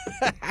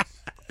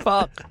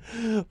 Fuck.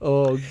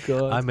 Oh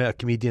God. I met a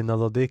comedian the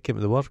other day, came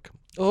to the work.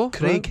 Oh,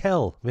 Craig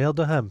Hill. We heard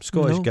of him.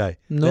 Scottish No. guy.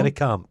 No. Very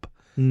camp.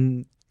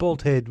 Mm.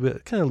 Bald head.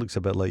 Kind of looks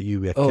a bit like you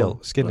with a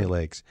kilt. Skinny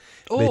legs.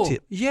 Oh,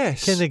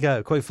 yes. Kind of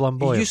guy, quite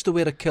flamboyant. He used to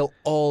wear a kilt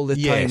all the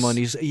Yes. time on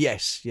his.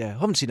 Yes, yeah. I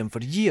haven't seen him for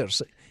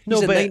years. No,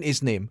 He's a but-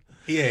 90s name.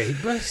 Yeah,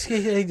 I've not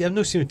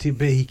seen him,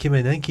 but he came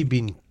in. I think he'd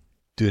been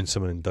doing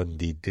something in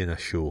Dundee, doing a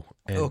show.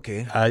 And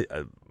Okay.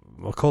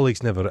 My colleagues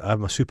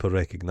I'm a super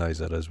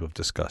recogniser, as we've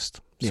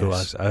discussed. So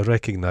Yes. I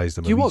recognised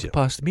him You walk immediately.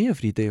 past me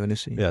every day when I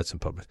see you. Yeah, it's in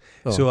public.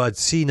 Oh. So I'd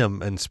seen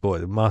him and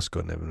spotted the mask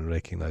on him and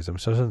recognised him.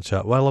 So I was in the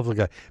chat. Well, a lovely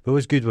guy. But what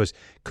was good was,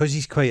 because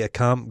he's quite a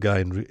camp guy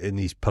in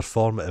his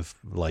performative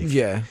life,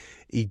 Yeah.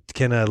 he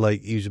kind of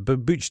he was a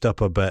bit booched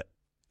up a bit,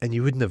 and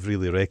you wouldn't have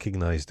really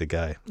recognised the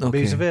guy. But Okay.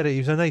 he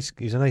was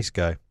a nice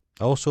guy.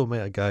 I also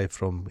met a guy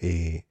from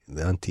the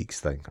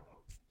antiques thing.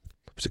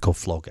 What's it called?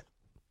 Flog It.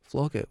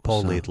 Flog it. Paul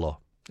What's that? Laidlaw.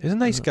 He's a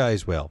nice guy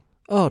as well.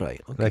 All right.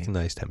 Okay.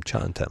 Recognised him,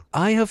 chatting to him.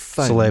 I have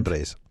found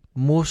Celebrities.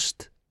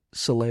 most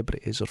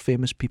celebrities or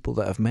famous people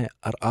that I've met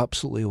are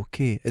absolutely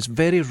okay. It's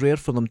very rare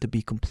for them to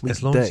be complete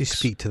As long dicks. as you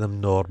speak to them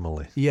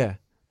normally. Yeah,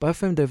 but I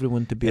found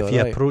everyone to be If all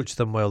you right. approach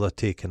them while they're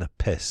taking a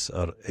piss,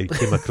 or you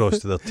came across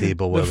to their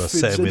table while Their they're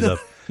food's sitting in with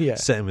yeah.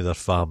 sitting with their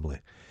family.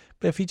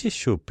 But if you just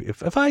show,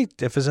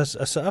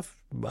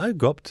 I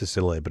go up to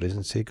celebrities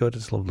and say, God,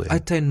 it's lovely. I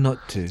tend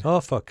not to. Oh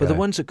fuck! But the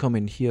ones that come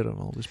in here have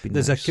always been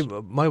There's nice.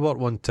 my work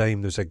one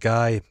time. There's a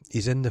guy.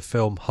 He's in the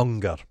film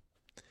Hunger,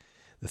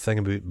 the thing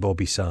about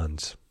Bobby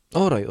Sands,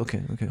 All right,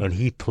 okay. and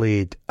he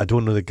played. I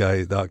don't know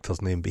the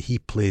actor's name, but he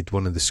played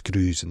one of the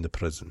screws in the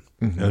prison.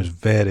 Mhm. It was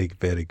very,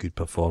 very good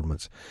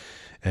performance.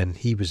 And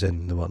he was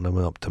in the one. I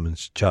went up to him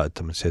and chatted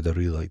to him and said I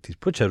really liked his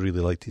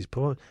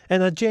performance,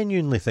 and I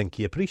genuinely think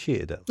he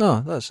appreciated it.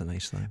 Oh, that's a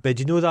nice thing. But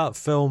do you know that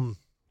film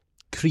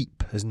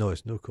Creep? It's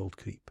not called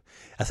Creep.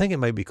 I think it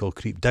might be called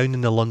Creep. Down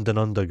in the London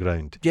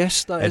Underground.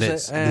 Yes, that And is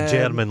it's it. the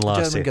German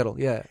lassie. German girl,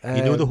 yeah.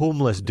 You know the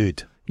homeless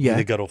dude? yeah.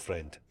 The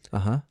girlfriend.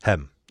 Uh-huh.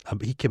 Him.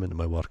 He came into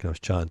my work and I was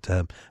chatting to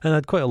him. And I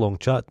had quite a long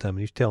chat to him. And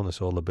he was telling us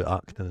all about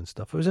acting and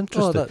stuff. It was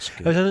interesting. Oh, that's It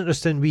good. was an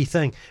interesting wee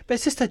thing. But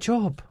it's just a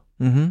job.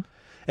 Mm-hmm.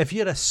 If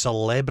you're a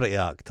celebrity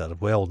actor,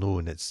 well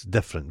known, it's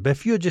different. But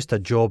if you're just a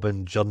job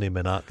and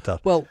journeyman actor,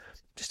 Well,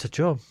 just a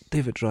job.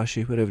 David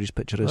Rashi, wherever his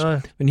picture is,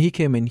 Aye. when he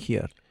came in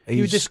here,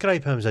 You would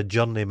describe him as a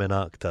journeyman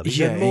actor. He's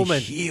yeah, a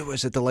moment. he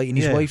was a delight, and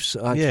his Yeah. wife's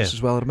actress Yeah.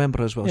 as well. I remember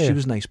her as well. Yeah. She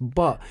was nice.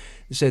 But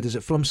they said, "Is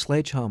it from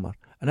Sledgehammer?"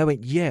 And I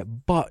went, "Yeah,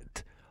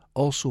 but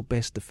also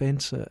Best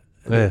Defence."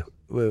 Yeah.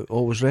 We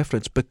always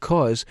reference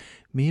because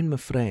me and my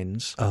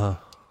friends,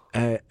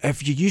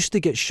 if you used to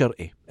get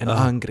shirty and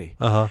angry,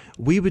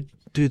 we would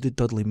do the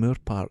Dudley Moore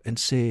part and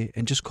say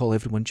and just call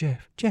everyone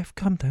Jeff,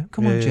 calm down,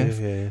 come on, Jeff.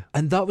 Yeah.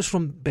 And that was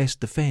from Best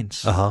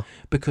Defence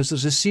because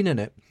there's a scene in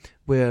it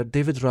where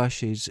David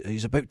Rashi's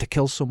he's about to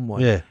kill someone,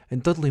 Yeah.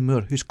 and Dudley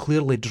Moore, who's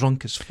clearly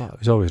drunk as fuck,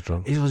 He's always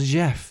drunk. he goes,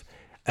 Jeff.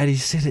 And he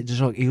said it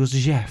drunk. He goes,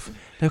 Jeff,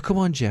 now come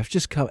on, Jeff,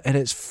 just come. And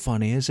it's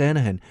funny as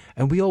anything.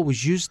 And we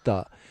always used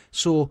that.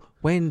 So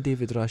when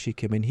David Rashi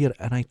came in here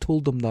and I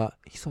told him that,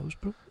 he thought it was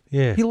brilliant.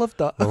 Yeah. He loved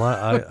that. Well,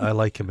 I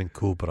like him in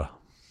Cobra.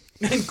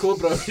 In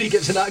Cobra, he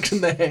gets an axe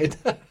in the head.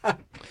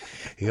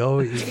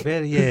 He's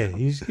very,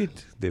 he's good.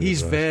 David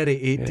He's Ross. very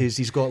 80s.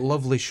 He's got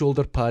lovely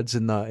shoulder pads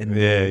and that.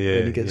 Yeah.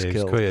 When he gets He's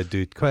killed. quite a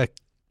dude, quite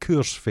a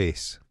coarse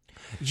face.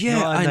 Yeah,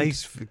 not a and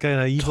nice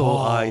kind of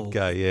evil-eyed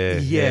guy.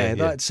 Yeah,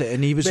 that's it.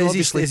 And he was But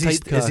obviously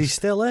typecast. Is he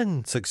still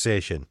in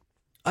Succession?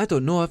 I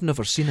don't know. I've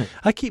never seen it.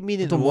 I keep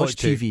meaning to don't watch watch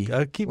TV it.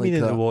 I keep like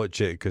meaning that. to watch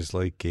it because,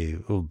 like,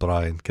 old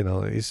Brian,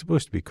 he's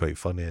supposed to be quite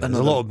funny. There's a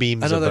Another- lot of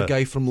memes Another about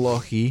guy from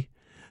Lochee.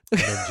 and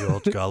then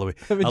George Galloway.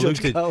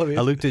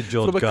 I looked at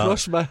George from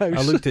across my house.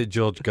 I looked at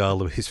George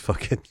Galloway's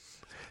fucking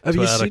Have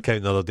you Twitter seen?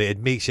 account the other day. It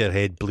makes your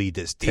head bleed.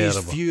 It's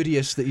terrible. He's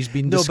furious that he's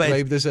been No, but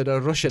described as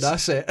a Russian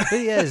asset.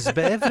 He is, but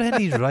everything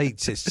he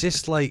writes, it's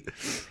just like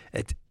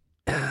it.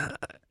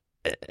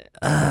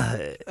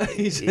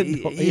 He's You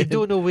annoying.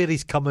 don't know where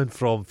he's coming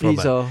from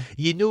He's it.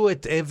 You know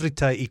it every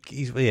time.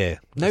 He's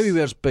now he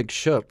wears big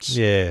shirts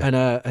Yeah, and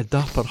a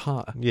dapper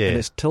hat, Yeah. and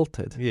it's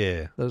tilted.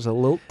 yeah. There's a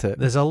lilt to it.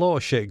 There's a lot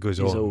of shit goes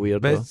He's on. a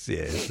weirdo. But it's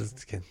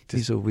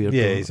He's a weirdo.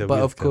 Yeah, he's a but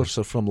weird of course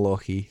they're from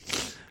Lochee.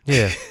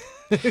 Yeah.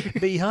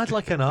 But he had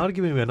like an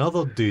argument with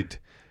another dude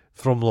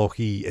from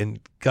Lochee, and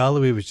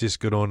Galloway was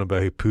just going on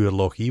about how poor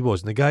Lochee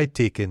was, and the guy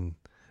taking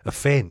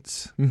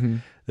offence Mm-hmm.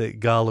 that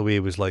Galloway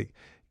was like,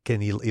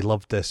 he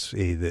loved this,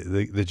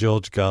 the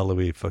George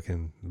Galloway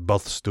fucking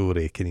birth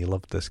story, he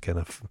loved this kind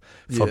of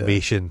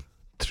formation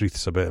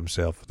truths about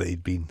himself that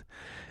he'd been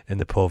in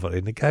the poverty,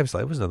 and the guy was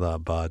like, it wasn't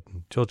that bad,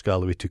 and George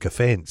Galloway took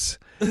offence.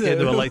 They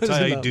were like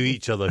trying to outdo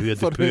each other, who had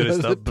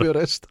the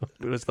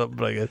poorest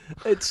upbringing.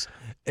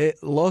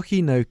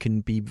 Lochee now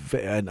can be,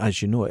 and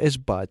as you know, it is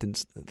bad and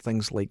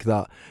things like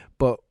that.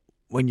 But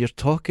when you're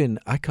talking,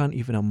 I can't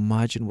even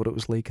imagine what it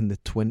was like in the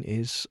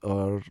 20s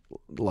or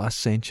last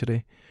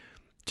century.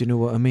 Do you know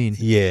what I mean?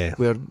 Yeah.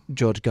 Where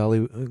George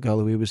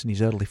Galloway was in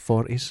his early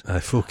 40s.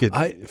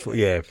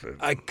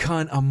 I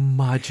can't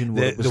imagine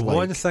what it was the like.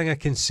 one thing I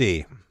can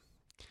say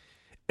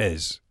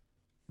is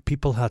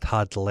people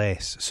had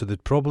less, so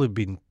they'd probably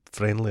been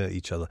friendly at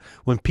each other.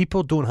 When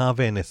people don't have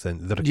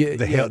anything, they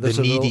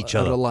need each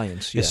other.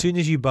 Reliance, As soon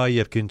as you buy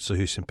your council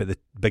house and put the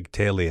big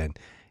telly in,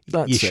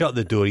 you shut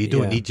the door. You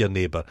don't need your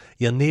neighbour.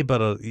 Your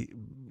neighbour,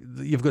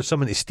 you've got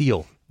someone to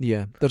steal.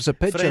 Yeah, there's a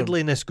picture.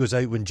 Friendliness goes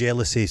out when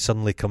jealousy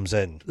suddenly comes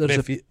in.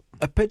 There's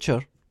a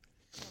picture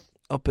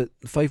up at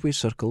the Five-Way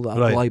Circle at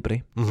the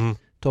library,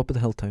 top of the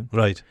hill town.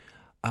 Right.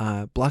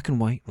 Black and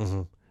white.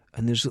 Mm-hmm.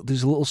 And there's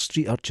these little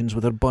street urchins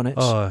with their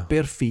bonnets,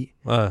 bare feet.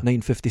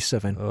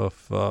 9:57. Oh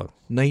fuck.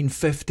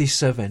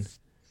 9:57.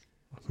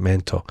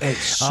 Mental. It's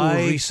so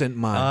recent,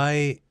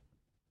 man.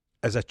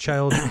 As a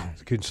child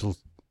council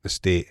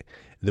estate,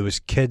 there was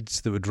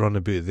kids that would run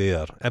about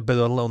there, but they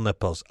were little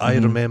nippers. I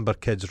remember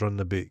kids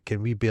running about,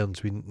 can we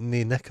bairns with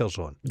no knickers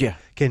on? Yeah.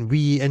 Can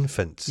we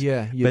infants?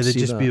 Yeah, but they'd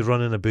just be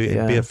running about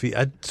in bare feet.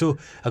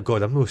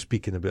 God, I'm not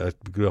speaking about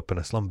I grew up in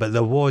a slum, but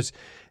there was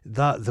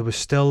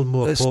still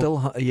more. It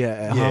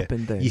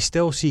happened then. You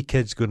still see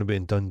kids going about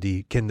in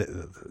Dundee.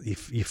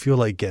 You feel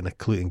like getting a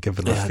clue and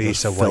giving their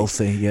face away.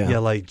 Filthy, You're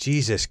like,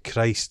 Jesus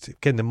Christ.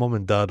 The mum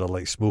and dad are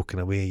like smoking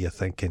away. You're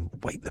thinking,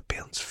 wipe the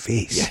parent's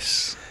face.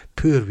 Yes.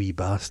 Poor wee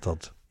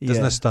bastard.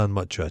 Doesn't stand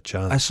much of a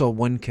chance. I saw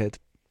one kid,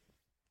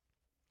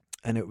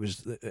 and it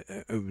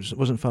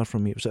wasn't far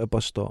from me. It was at a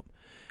bus stop,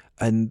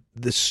 and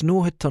the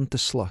snow had turned to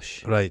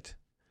slush. Right.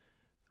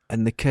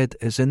 And the kid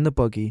is in the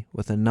buggy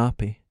with a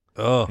nappy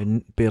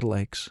and bare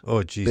legs.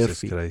 Oh, Jesus bare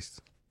feet.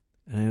 Christ.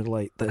 And you're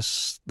like,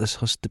 this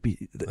has to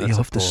be. That's you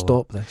have to appalling.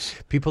 stop this.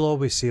 People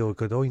always say, "Oh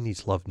God, all you need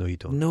is love." No, you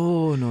don't.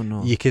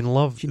 No. You can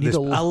love. You need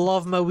I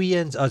love my wee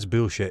ends. That's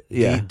bullshit.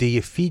 Yeah. Do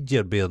you feed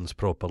your bairns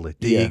properly?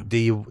 Do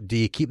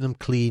you keep them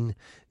clean?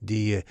 Do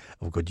you?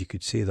 Oh God, you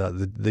could say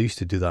that. They used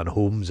to do that in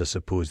homes, I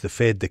suppose. They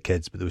fed the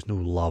kids, but there was no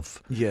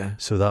love. Yeah.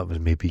 So that was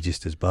maybe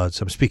just as bad.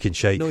 So I'm speaking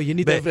shite. No, you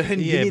need everything.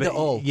 You need it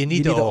all. You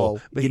need it all.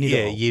 But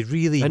you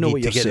really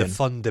need to get the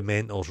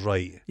fundamentals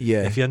right.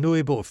 Yeah. If you're not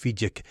able to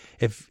feed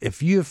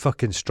if you're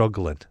fucking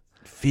struggling,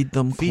 feed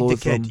them, feed the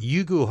kid.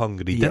 You go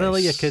hungry. Yes. Don't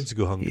let your kids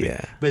go hungry.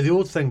 Yeah. But the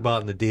old thing back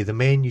in the day, the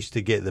men used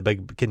to get the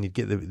big. Can you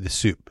get the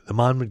soup? The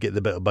man would get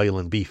the bit of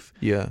boiling beef.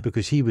 Yeah.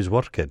 Because he was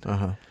working.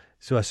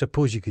 So I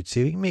suppose you could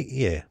say,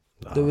 yeah.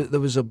 There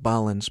was a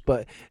balance,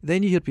 but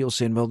then you hear people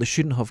saying, well, they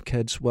shouldn't have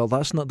kids. Well,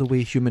 that's not the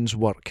way humans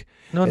work.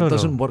 It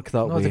doesn't work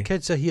that way. No, the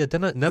kids are here,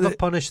 didn't it? Never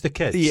punish the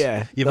kids.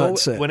 Yeah,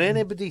 that's it. When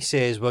anybody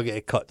says we're going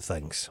to cut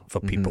things for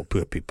people,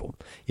 poor people,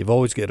 you've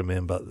always got to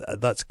remember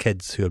that's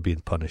kids who are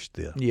being punished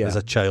there. Yeah. As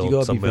a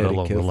child somewhere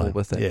along the line.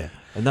 With it. Yeah.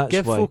 And that's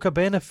give why, folk a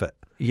benefit.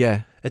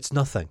 Yeah. It's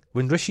nothing.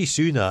 When Rishi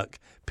Sunak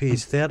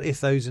pays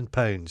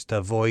 £30,000 to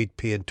avoid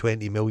paying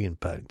 £20 million.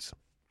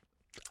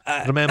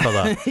 Remember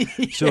that.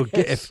 Yes. So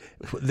if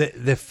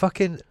the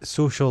fucking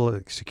social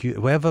security,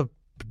 whatever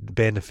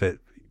benefit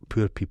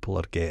poor people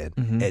are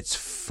getting, it's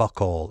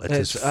fuck all.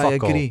 It's fuck I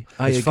agree.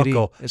 all. It's fuck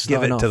all. It's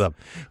give it to them.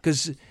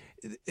 Because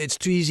it's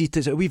too easy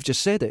to. We've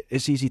just said it.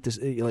 It's easy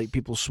to like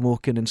people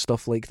smoking and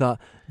stuff like that.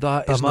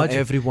 That is not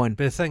everyone.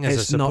 But the thing is,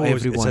 it's not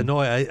everyone. It's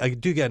annoying. I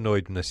do get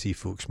annoyed when I see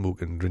folks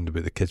smoking round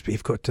about the kids. But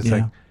you've got to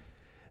think.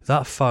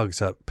 That fags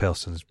that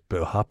person's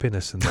bit of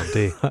happiness in their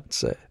day.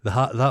 That's it.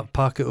 That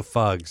packet of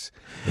fags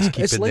is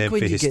keeping them for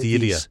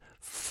hysteria.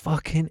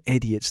 fucking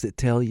idiots that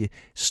tell you,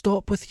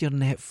 stop with your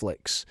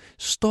Netflix,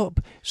 stop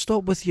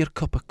with your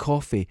cup of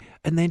coffee,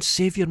 and then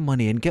save your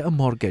money and get a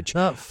mortgage.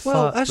 I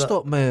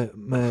stopped my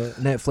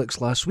Netflix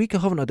last week. I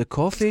haven't had a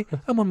coffee.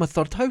 I'm on my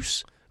third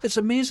house. It's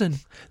amazing.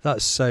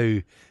 That's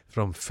Sow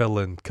from Phil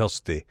and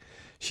Kirsty.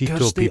 She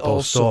told people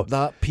also, stop.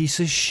 That piece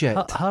of shit.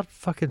 Her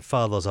fucking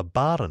father's a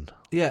baron.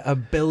 Yeah, a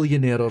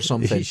billionaire or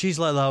something. She's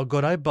like that. Oh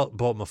God, I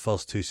bought my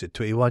first house at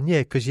 21. Yeah,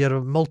 because you're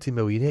a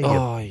multi-millionaire.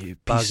 Oh, you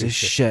piece of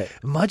shit.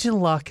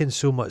 Imagine lacking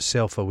so much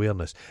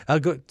self-awareness.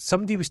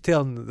 Somebody was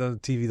telling on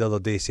TV the other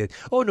day, saying,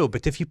 "Oh no,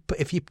 but if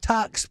you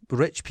tax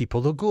rich people,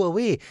 they'll go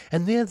away,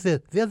 and they're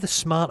the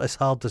smartest,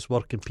 hardest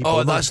working people."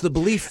 Oh, that's the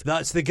belief.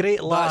 That's the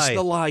great lie. That's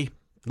the lie.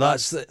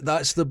 That's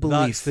the belief.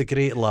 That's the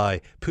great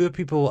lie. Poor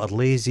people are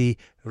lazy.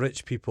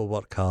 Rich people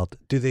work hard.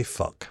 Do they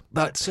fuck?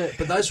 That's it.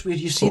 But that's where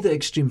you see the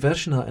extreme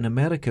version of that in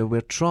America, where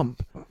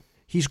Trump,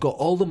 he's got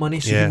all the money,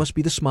 so he must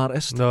be the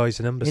smartest. No, he's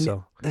an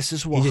imbecile. And this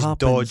is what he happens.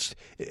 Dodged.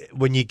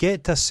 When you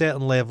get to a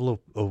certain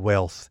level of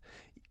wealth,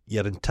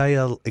 your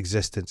entire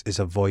existence is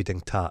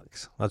avoiding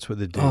tax. That's what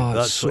they do.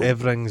 That's what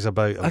everything's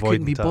about. Avoiding I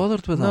couldn't be tax.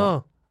 bothered with that.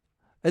 No.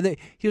 And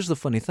here's the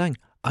funny thing.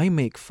 I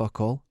make fuck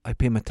all. I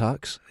pay my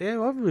tax. Yeah,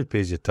 well, everybody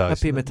pays your tax.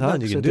 I pay my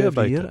tax. You can I do do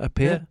about every year. it. I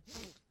pay it.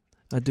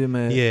 I do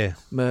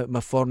my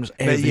forms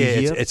every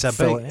year.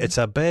 It's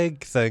a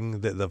big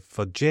thing that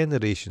for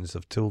generations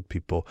have told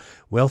people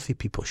wealthy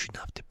people shouldn't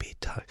have to pay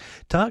tax.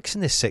 Tax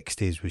in the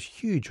 60s was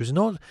huge. Was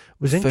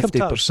income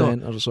tax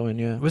 50% or something?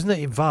 Yeah, wasn't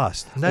it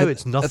vast? Now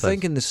it's nothing. I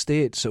think in the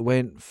States it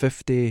went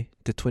 50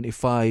 to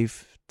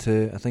 25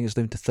 to I think it's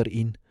down to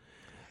 13.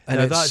 And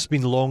now that's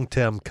been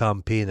long-term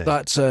campaigning.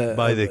 That's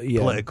by the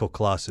political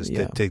classes.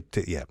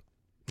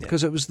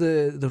 Because it was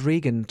the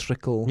Reagan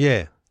trickle.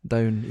 Yeah.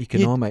 Down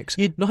economics.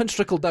 Nothing's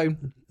trickled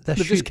down. They've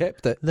just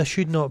kept it. There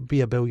should not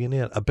be a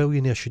billionaire. A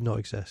billionaire should not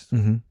exist.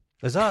 Mm-hmm.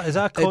 Is that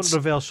a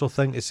controversial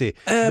thing to say?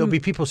 There'll be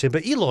people saying,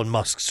 but Elon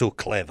Musk's so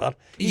clever.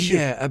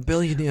 A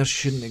billionaire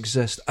shouldn't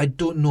exist. I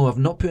don't know. I've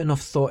not put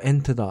enough thought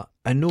into that.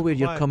 I know where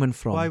you're coming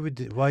from.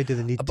 Why do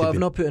they need to? But I've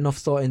not put enough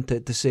thought into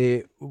it to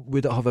say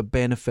would it have a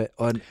benefit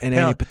in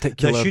any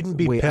particular there shouldn't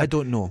be way. I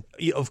don't know.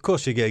 Of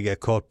course, you get a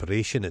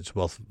corporation. It's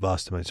worth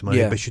vast amounts of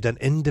money. But should an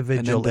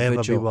individual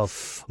ever be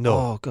worth? No.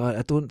 Oh God,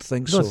 I don't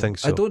think so.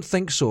 I don't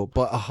think so.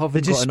 But I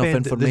haven't got enough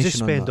information. They just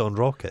spend on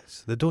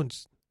rockets. They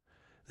don't.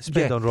 They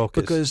spend on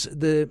rockets because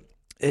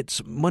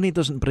it's money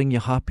doesn't bring you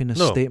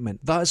happiness. Statement.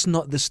 That's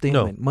not the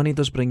statement. No. Money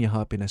does bring you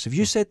happiness. If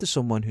you said to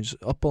someone who's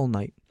up all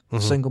night,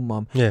 single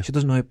mum, she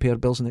doesn't know how to pay her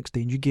bills the next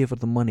day, and you gave her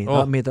the money,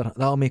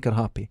 that'll make her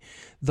happy.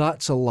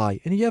 That's a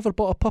lie. And you ever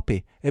bought a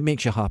puppy? It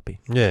makes you happy.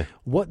 Yeah.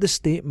 What the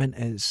statement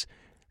is,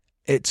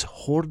 it's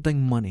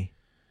hoarding money.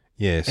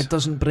 Yes. It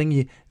doesn't bring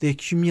you, the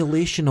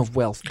accumulation of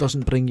wealth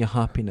doesn't bring you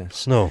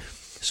happiness. No.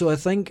 So I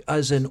think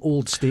as an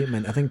old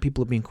statement, I think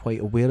people have been quite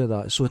aware of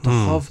that. So to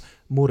have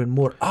more and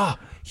more,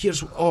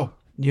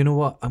 you know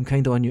what? I'm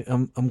kind of on you.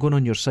 I'm going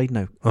on your side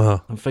now.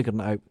 I'm figuring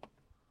it out.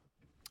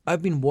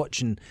 I've been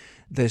watching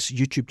this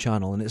YouTube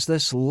channel, and it's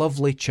this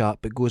lovely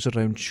chap that goes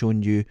around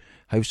showing you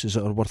houses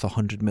that are worth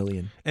 100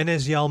 million.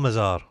 Inez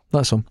Yalmazar.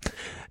 That's him.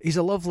 He's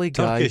a lovely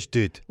guy. Turkish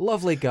dude.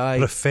 Lovely guy.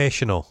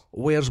 Professional.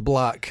 Wears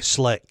black.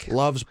 Slick.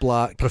 Loves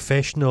black.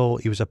 Professional.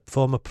 He was a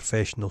former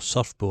professional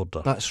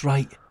surfboarder. That's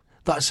right.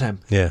 That's him.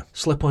 Yeah.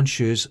 Slip-on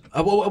shoes.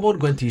 I won't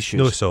go into his shoes.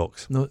 No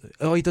socks. No.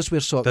 Oh, he does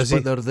wear socks, does he?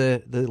 But they're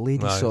the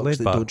lady socks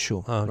that don't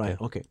show. Oh, okay.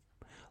 Right, okay.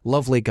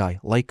 Lovely guy.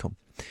 Like him.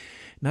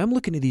 Now, I'm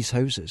looking at these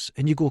houses,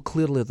 and you go,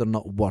 clearly they're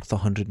not worth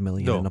 100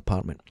 million in an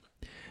apartment.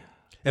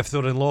 If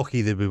they're in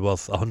Lochie, they'd be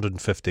worth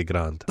 150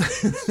 grand.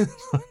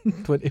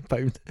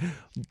 £20.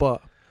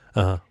 But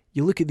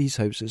you look at these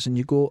houses, and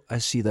you go, I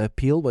see the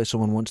appeal why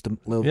someone wants to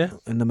live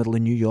in the middle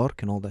of New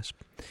York and all this.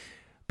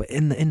 But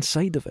in the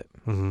inside of it,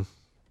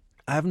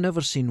 I've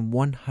never seen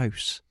one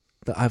house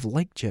that I've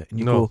liked yet. And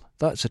you go,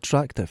 that's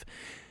attractive.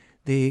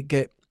 They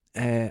get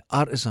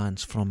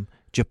artisans from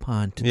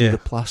Japan to do the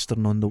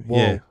plastering on the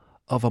wall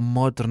of a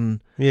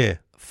modern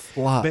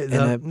flat in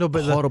a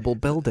horrible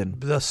building.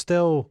 But it's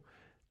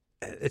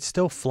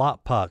still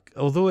flat pack.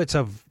 Although it's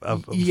a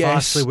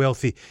vastly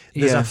wealthy,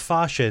 there's a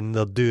fashion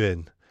they're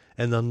doing,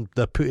 and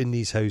they're putting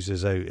these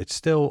houses out. It's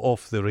still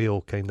off the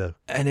rail kind of.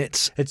 And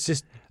it's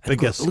just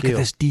bigger scale. Look at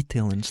this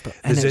detail and stuff.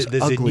 And there's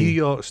ugly. a New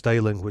York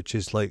styling, which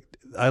is like,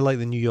 I like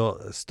the New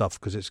York stuff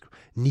because it's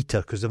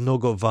neater, because they've not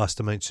got vast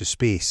amounts of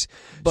space.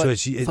 But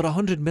for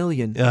 100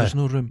 million, there's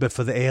no room. But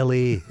for the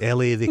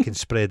LA they can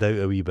spread out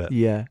a wee bit.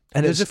 Yeah.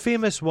 And there's a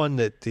famous one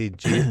that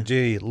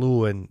J.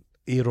 Lo and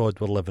A-Rod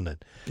were living in.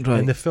 Right.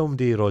 And they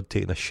filmed A-Rod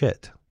taking a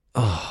shit.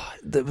 Oh,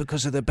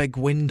 because of the big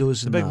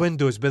windows. The big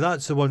windows, but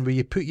that's the one where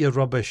you put your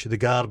rubbish, the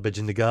garbage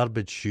in the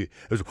garbage chute.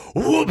 It was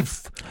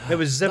whoof! It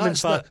was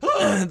zimming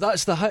fast.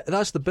 That's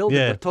the building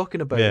we're talking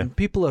about. Yeah. And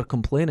people are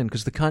complaining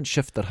because they can't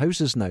shift their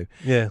houses now.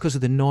 Yeah. Because of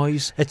the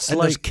noise. It's and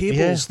like there's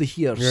cables they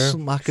hear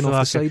smacking off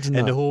the sides and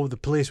that. The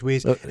place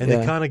weighs, and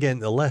they can't get in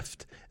the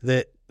lift.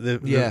 The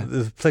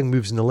thing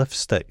moves and the lift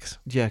sticks.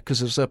 Yeah, because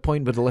there's a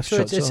point where the lift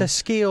shuts off. It's a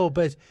scale,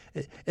 but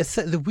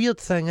the weird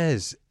thing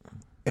is,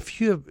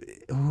 if you,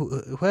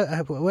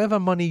 whatever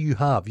money you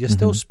have, you're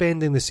still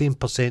spending the same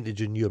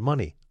percentage on your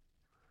money.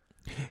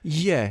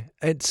 Yeah,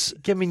 it's.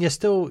 I mean, you're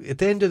still at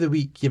the end of the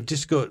week. You've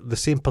just got the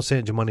same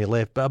percentage of money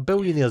left. But a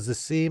billionaire's the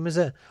same, is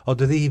it? Or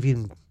do they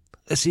even?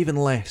 It's even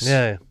less.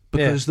 Yeah,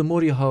 because the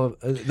more you have,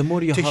 the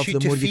more you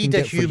can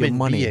get for your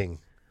money. Being.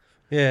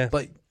 Yeah,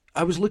 but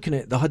I was looking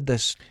at. They had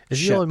this.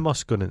 Is Elon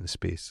Musk going into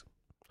space?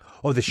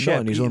 Oh, the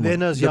ship.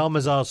 Then there's the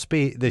Almazar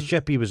space. The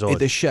ship he was on.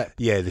 The ship.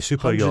 Yeah, the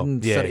super yacht.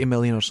 130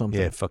 million or something.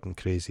 Yeah, fucking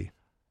crazy.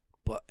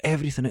 But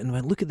everything, and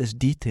went, look at this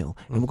detail.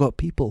 And we've got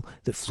people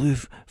that flew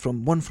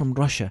from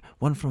Russia,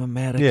 one from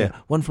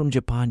America, one from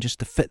Japan, just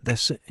to fit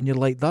this. And you're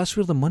like, that's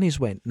where the money's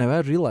went. Now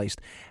I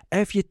realised,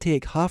 if you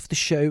take half the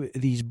shit out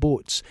of these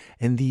boats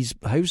and these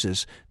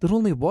houses, they're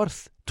only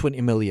worth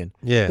 20 million.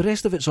 Yeah. The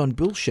rest of it's on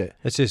bullshit.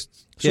 It's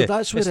just so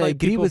that's where I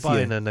agree with you. It's like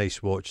buying a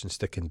nice watch and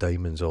sticking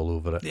diamonds all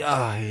over it.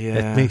 Ah,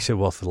 yeah. It makes it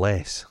worth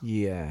less.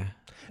 Yeah.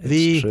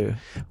 It's true.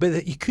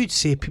 But you could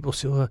say, people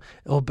say,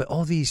 but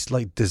all these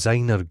like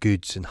designer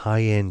goods and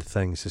high-end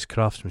things is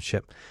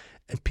craftsmanship,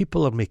 and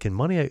people are making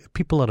money out.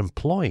 People are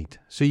employed.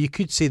 So you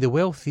could say the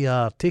wealthy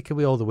take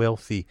away all the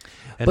wealthy,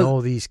 and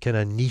all ththese kind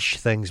of niche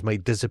things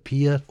might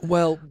disappear.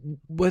 Well,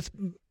 with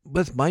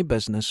my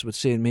business, with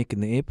saying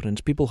making the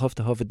aprons, people have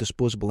to have a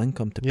disposable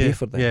income to pay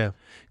for them. Yeah,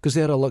 because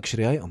they're a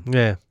luxury item.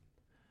 Yeah,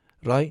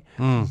 right.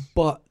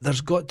 But there's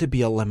got to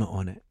be a limit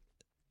on it.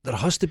 There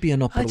has to be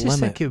an upper limit. I just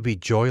think it would be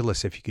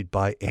joyless if you could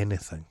buy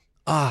anything.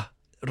 Ah,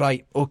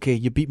 right. Okay,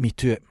 you beat me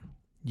to it.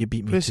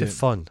 Where's the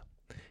fun?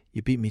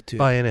 You beat me to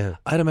buy anything.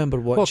 I remember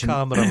watching. What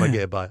camera am I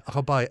going to buy?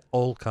 I'll buy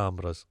all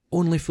cameras.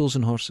 Only Fools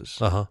and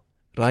Horses.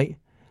 Right?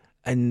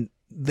 And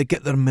they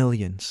get their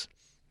millions.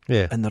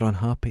 Yeah. And they're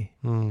unhappy.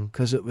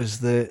 Because it was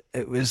the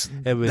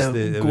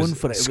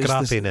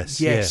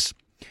scrappiness. Yes.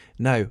 Yeah.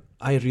 Now,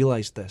 I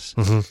realised this.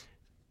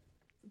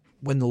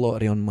 Win the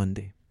lottery on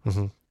Monday.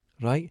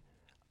 Right?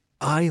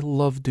 I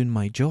love doing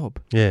my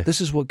job. Yeah.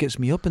 This is what gets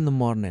me up in the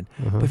morning.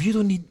 But if you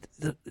don't need,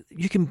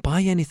 you can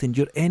buy anything.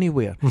 You're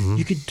anywhere.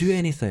 You could do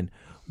anything.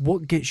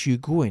 What gets you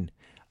going?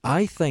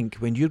 I think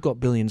when you've got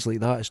billions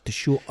like that is to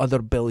show other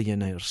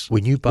billionaires.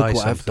 When you buy what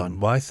something, I've done.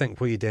 Well, I think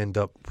what you'd end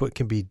up, what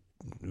can be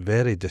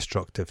very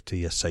destructive to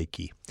your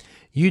psyche.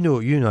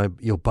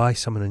 You'll buy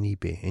something on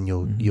eBay and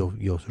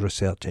you'll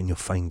research and you'll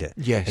find it.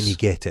 Yes. And you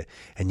get it.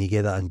 And you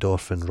get that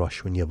endorphin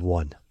rush when you've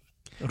won.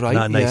 Right,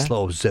 that nice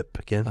little zip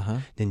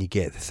again. Then you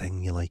get the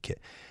thing, you like it.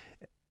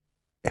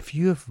 If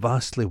you're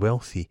vastly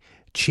wealthy,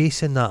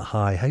 chasing that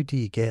high, how do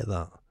you get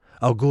that?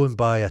 I'll go and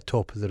buy a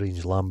top of the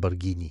range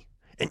Lamborghini,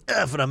 and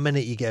for a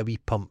minute you get a wee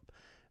pump,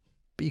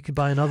 but you could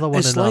buy another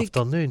one in the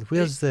afternoon.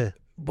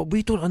 But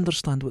we don't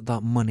understand what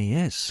that money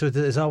is. So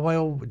is that why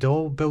do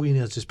all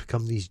billionaires just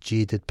become these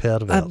jaded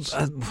perverts?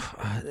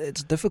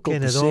 It's difficult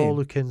to say. They're all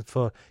looking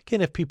for.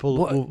 If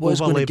people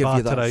overly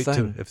batter out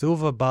if they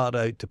over batter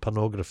out to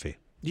pornography.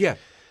 Yeah.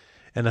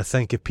 And I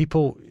think if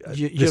people...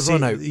 You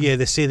run out. Yeah,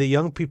 they say that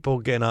young people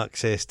getting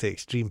access to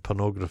extreme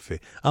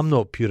pornography. I'm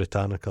not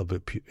puritanical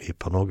about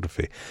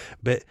pornography,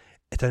 but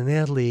at an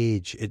early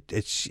age, it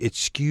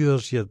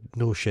skews your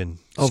notion.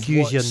 Of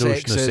what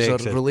sex is or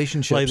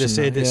relationships. Like they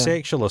said, that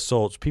sexual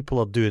assaults, people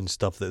are doing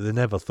stuff that they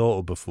never thought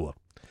of before.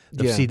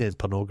 They've seen it in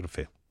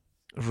pornography.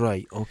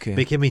 Right, okay.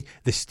 I mean,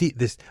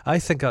 I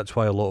think that's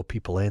why a lot of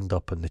people end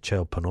up in the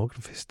child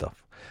pornography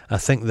stuff. I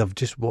think they've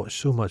just watched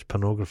so much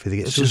pornography, they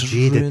get so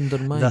jaded.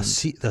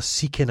 They're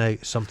seeking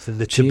out something,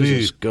 the taboo.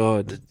 Jesus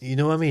God. You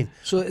know what I mean?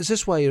 So is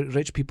this why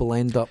rich people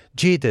end up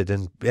jaded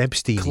and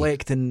Epstein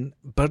collecting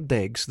bird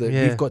eggs that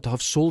we've got to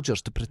have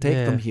soldiers to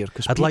protect them here?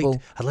 Because I'd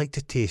like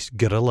to taste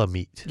gorilla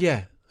meat.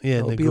 Yeah. Yeah,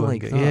 it'll be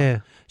like that. Yeah.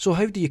 So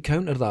how do you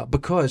counter that?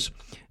 Because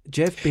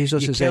Jeff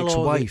Bezos'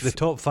 ex-wife... The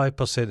top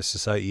 5% of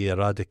society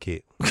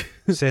eradicate.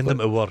 Send them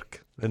to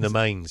work in the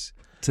mines.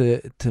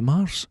 To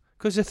Mars.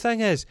 Because the thing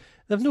is,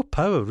 they've no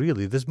power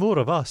really. There's more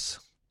of us.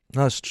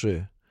 That's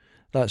true.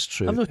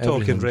 I'm not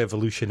talking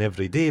revolution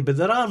every day, but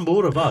there are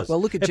more of us.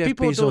 Well, look at if Jeff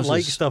people Bezos' don't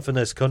like stuff in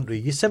this country,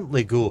 you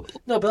simply go,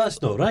 no, but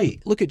that's not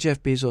right. Look at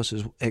Jeff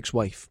Bezos'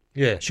 ex-wife.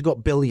 Yeah. She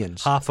got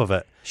billions. Half of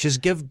it. She's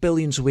give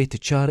billions away to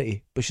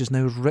charity, but she's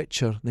now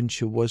richer than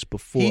she was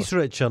before. He's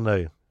richer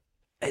now.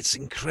 It's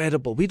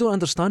incredible. We don't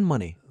understand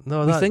money.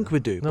 No, we think we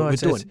do, but we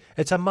don't.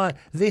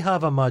 They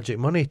have a magic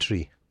money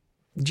tree.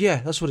 Yeah,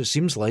 that's what it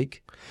seems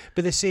like.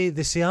 But they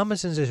say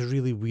Amazon's is a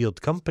really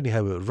weird company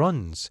how it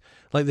runs.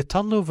 Like the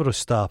turnover of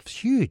staff's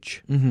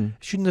huge.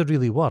 Shouldn't it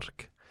really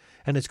work?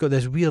 And it's got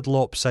this weird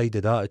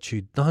lopsided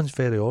attitude. Nothing's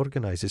very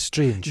organised. It's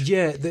strange.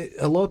 Yeah,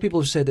 a lot of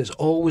people have said it's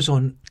always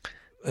in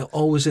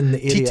the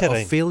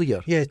area of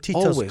failure. Yeah, it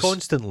teeters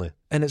constantly.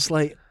 And it's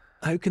like,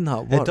 how can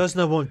that work?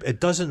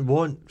 It doesn't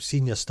want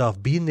senior staff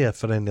being there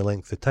for any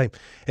length of time.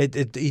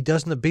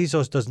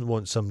 Bezos doesn't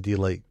want somebody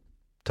like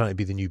trying to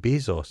be the new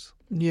Bezos.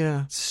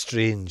 Yeah. It's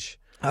strange.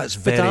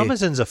 But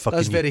Amazon's a fucking...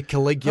 That's very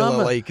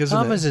Caligula-like, isn't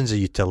it? Amazon's a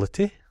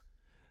utility.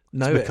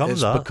 Now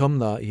it's become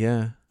that,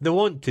 yeah. They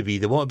want to be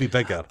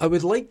bigger. I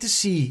would like to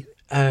see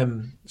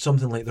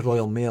something like the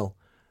Royal Mail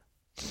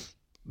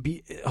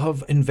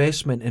have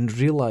investment and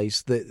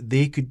realise that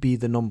they could be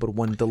the number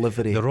one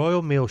delivery. The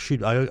Royal Mail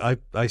should.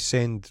 I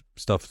send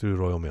stuff through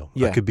Royal Mail.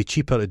 Yeah. It could be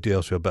cheaper to do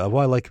elsewhere, but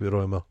what I like about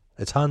Royal Mail,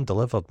 it's hand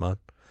delivered, man.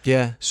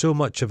 Yeah. So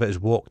much of it is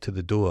walk to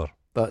the door.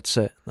 That's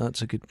it.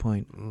 That's a good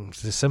point.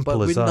 It's as simple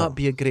but as wouldn't that.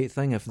 be a great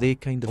thing if they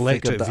kind of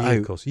Electric figured that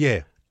vehicles,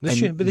 yeah. They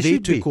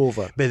should took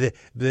over. But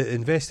the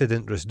invested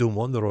interests don't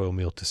want the Royal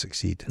Mail to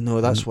succeed.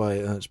 No, that's why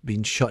it's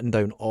been shutting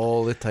down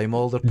all the time.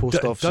 All their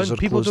post offices are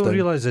people closed don't down.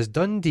 realise this.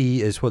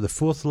 Dundee is the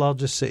fourth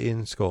largest city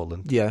in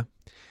Scotland. Yeah.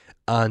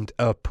 And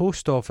our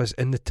post office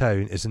in the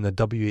town is in the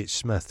W.H.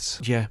 Smiths.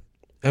 Yeah.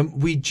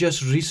 We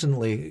just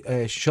recently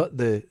shut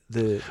the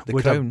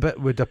Crown.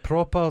 With a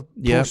proper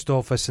post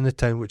office in the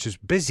town, which is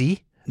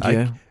busy.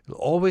 Yeah.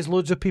 Always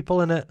loads of people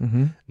in it.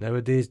 Mm-hmm.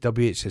 Nowadays,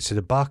 WH, it's at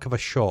the back of a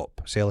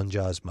shop selling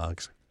jazz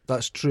mags.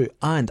 That's true.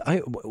 And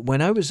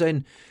when I was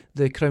in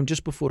the Crown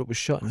just before it was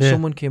shut,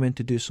 someone came in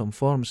to do some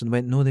forms and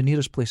went, no, the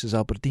nearest place is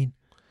Aberdeen.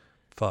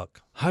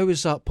 Fuck. How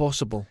is that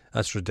possible?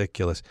 That's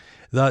ridiculous.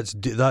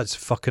 That's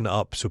fucking it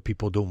up so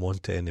people don't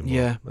want it anymore.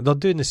 Yeah. They're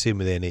doing the same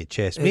with the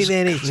NHS. Make It's the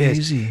NHS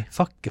crazy.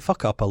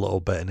 fuck up a little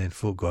bit and then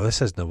folk go,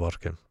 this isn't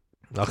working.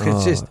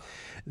 It's just...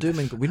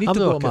 We need to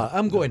go to Mars.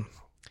 I'm going.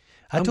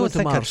 I don't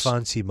think I'd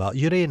fancy Mars.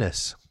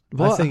 Uranus.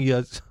 What? I think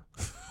you'd...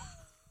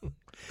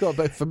 Got a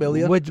bit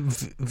familiar. Would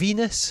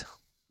Venus?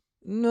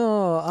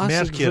 No,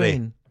 acid Mercury.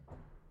 rain.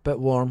 Bit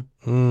warm.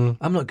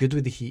 I'm not good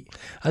with the heat.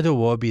 I don't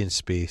want to be in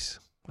space.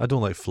 I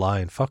don't like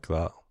flying. Fuck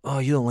that. Oh,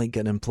 you don't like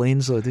getting in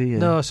planes though, do you?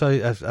 No, so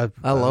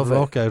I love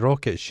it. A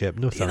rocket ship.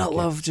 No, do you not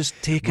love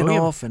just taking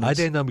off? And I'd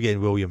end up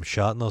getting William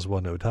Shatner's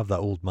one. It would have that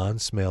old man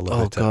smell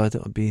about it. Oh God,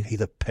 it would be.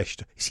 He'd have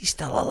pissed. Is he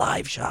still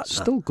alive, Shatner?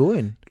 Still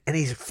going. And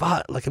he's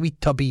fat, like a wee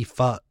tubby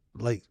fat,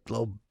 like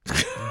little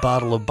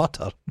barrel of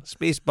butter,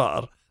 space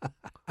butter.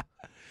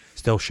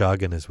 Still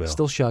shagging as well.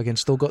 Still shagging.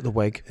 Still got the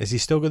wig. Has he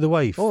still got the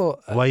wife? Oh,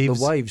 wives.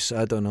 The wives.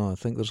 I don't know. I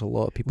think there's a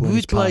lot of people. in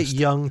his Would like past.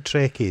 young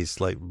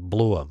Trekkies like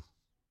blow him?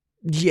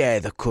 Yeah,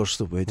 of course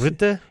they would. Would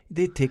they?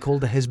 They'd take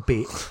hold of his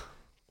bait,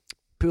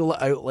 pull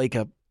it out like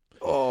a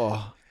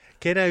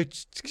Get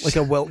out like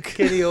a Wilk.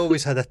 Kenny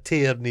always had a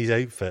tear in his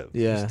outfit.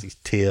 Yeah. Just his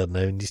tear now,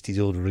 and just his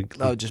old wrinkly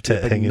That would just be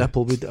a big hanging.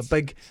 nipple.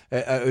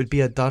 It would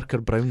be a darker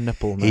brown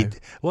nipple now.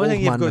 One thing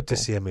Old you've man got nipple. to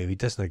say about him, he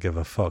doesn't give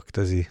a fuck,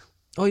 does he?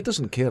 Oh, he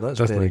doesn't care. That's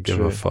Doesn't very give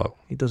true. a fuck.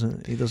 He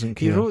doesn't He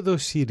care. wrote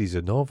those series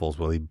of novels.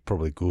 Well, he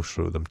probably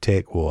ghostwrote them.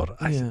 Tech War.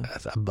 Yeah.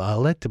 I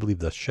led to believe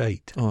they're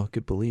shite. Oh, I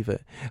could believe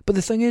it. But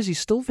the thing is, he's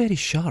still very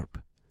sharp.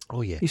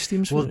 Oh yeah. He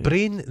seems. Well,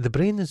 very... the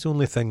brain is the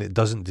only thing that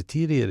doesn't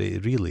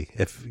deteriorate. Really,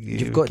 if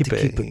You've got to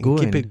keep it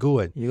going. Keep it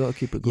going. You got to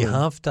keep it going. You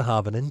have to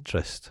have an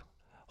interest.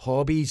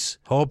 Hobbies.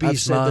 Hobbies. I've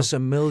said this a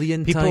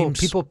million times.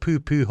 People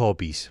poo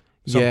hobbies.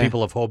 Some Yeah. people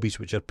have hobbies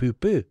which are poo.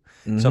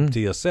 It's up to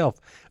yourself.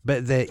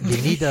 But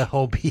you need a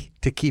hobby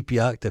to keep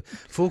you active.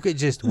 Folk that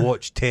just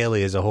watch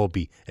telly as a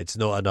hobby, it's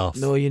not enough.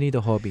 No, you need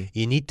a hobby.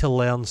 You need to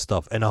learn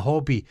stuff. And a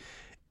hobby,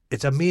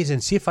 it's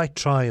amazing. See if I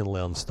try and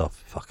learn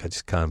stuff. Fuck, I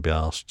just can't be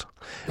arsed.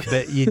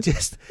 But you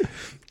just,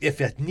 if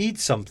you need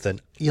something,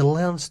 you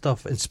learn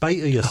stuff in spite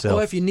of yourself. Oh,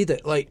 if you need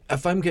it. Like,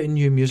 if I'm getting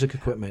new music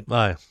equipment,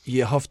 Aye.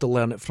 you have to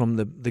learn it from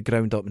the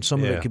ground up. And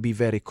some of Yeah. it could be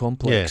very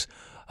complex.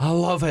 I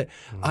love it.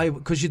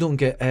 Because you don't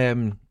get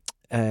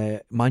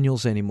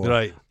manuals anymore.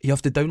 Right. You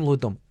have to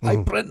download them. I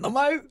print them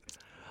out.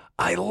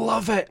 I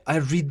love it. I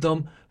read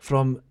them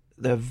from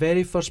the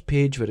very first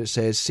page where it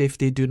says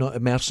safety, do not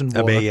immerse in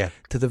water,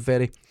 to the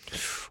very...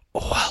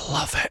 Oh, I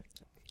love it.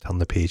 Turn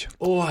the page.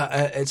 Oh,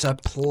 it's a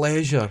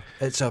pleasure.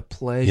 It's a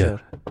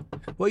pleasure.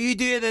 What are you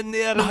doing in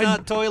there in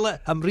that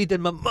toilet? I'm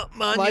reading my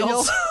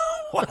manuals.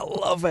 I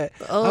love it.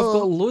 I've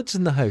got loads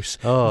in the house.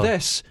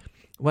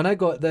 When I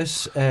got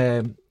this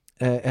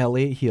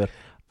L8 here,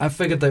 I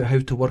figured out how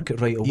to work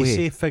it right away. You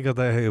say figured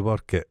out how to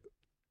work it.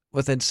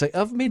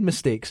 I've made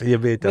mistakes. You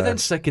made Within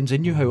seconds, I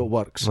knew how it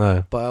works.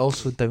 Aye. But I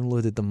also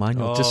downloaded the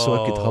manual just so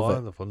I could have it.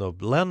 Wonderful. No,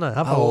 learn it.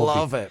 Have a I hobby.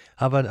 love it.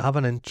 Have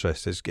an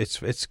interest.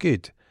 It's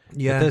good.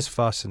 Yeah. It is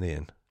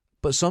fascinating.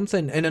 But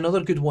and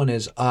another good one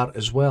is art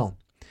as well.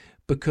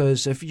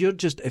 Because if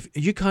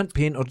you can't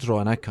paint or draw,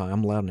 and I can't,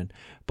 I'm learning.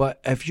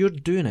 But if you're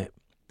doing it,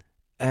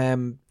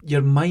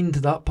 your mind,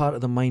 that part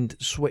of the mind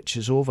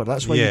switches over.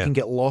 That's why you can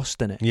get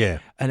lost in it. Yeah.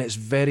 And it's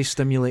very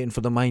stimulating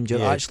for the mind.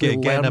 You're actually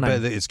getting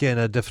learning. it's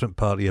getting a different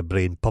part of your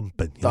brain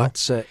pumping.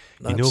 That's it.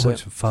 You know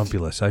what's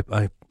fabulous? I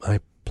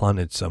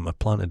planted I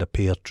planted a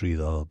pear tree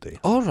the other day.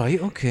 All right,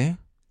 okay.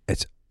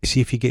 See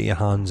if you get your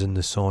hands in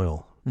the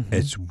soil. Mm-hmm.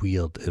 It's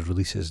weird. It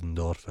releases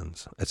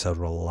endorphins. It's a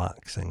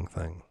relaxing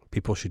thing.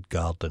 People should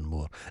garden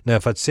more. Now,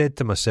 if I'd said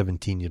to my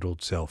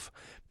 17-year-old self,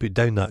 put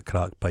down that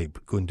crack pipe,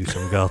 go and do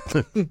some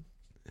gardening,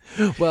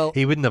 well,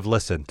 he wouldn't have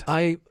listened.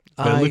 I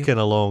looking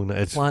along,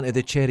 it's planted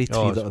a cherry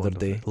tree the other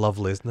day.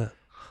 Lovely, isn't it?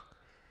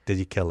 Did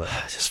you kill it?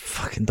 I just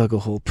fucking dug a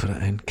hole, put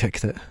it in,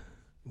 kicked it.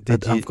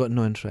 I've got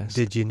no interest.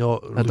 Did you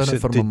not? I done it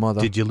for my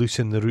mother. Did you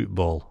loosen the root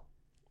ball?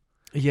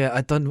 Yeah,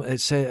 I done. It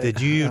said. Did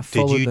you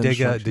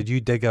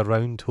dig a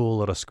round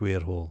hole or a square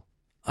hole?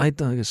 I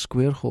dug a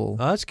square hole.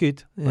 Oh, that's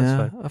good. Yeah,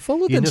 that's fine. I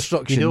followed the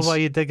instructions. You know why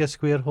you dig a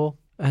square hole?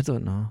 I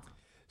don't know.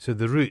 So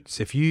the roots,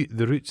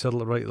 the roots are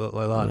like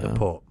that in a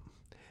pot.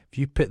 If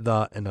you put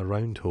that in a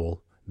round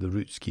hole, the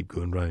roots keep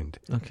going round.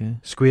 Okay.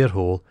 Square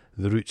hole,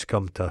 the roots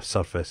come to a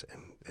surface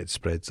and it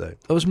spreads out.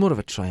 It was more of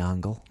a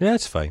triangle. Yeah,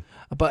 it's fine.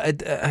 But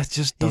I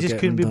just You just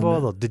couldn't be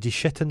bothered. Did you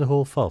shit in the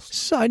hole first?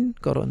 Son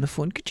got on the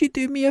phone. Could you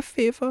do me a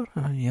favour?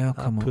 Yeah,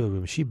 come on. Poor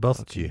woman. She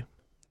birthed you.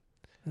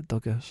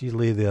 Dugger. She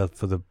lay there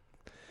for the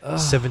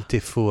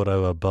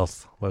 74-hour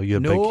birth while your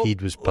big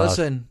head was passed.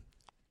 Listen,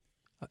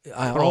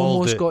 I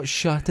almost got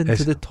shat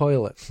into the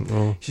toilet.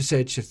 Oh. She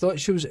said she thought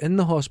she was in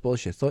the hospital.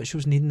 She thought she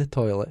was needing the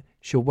toilet.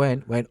 She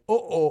went,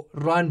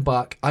 ran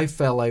back. I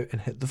fell out and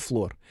hit the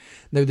floor.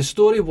 Now, the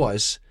story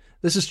was,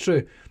 this is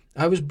true,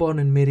 I was born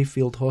in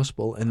Maryfield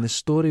Hospital, and the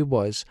story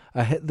was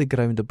I hit the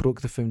ground, I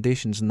broke the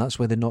foundations, and that's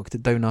why they knocked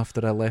it down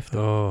after I left it.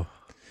 Oh.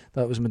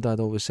 That was my dad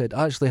always said.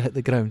 I actually hit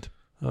the ground.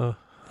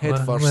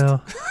 Head first.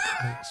 Well,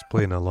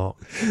 explain a lot.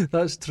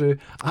 That's true.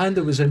 And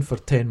I was in for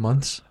 10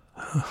 months.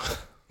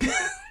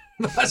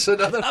 That's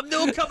another. I'm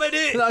not coming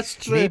out. That's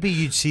true. Maybe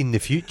you'd seen the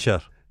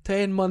future.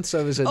 10 months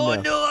I was in there. Oh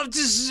no, I'm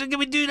just going to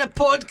be doing a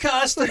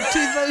podcast in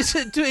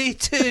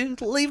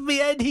 2022. Leave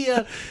me in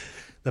here.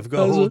 They've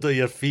got a hold of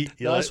your feet.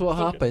 That's what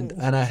happened.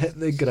 And I hit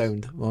the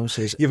ground. Mum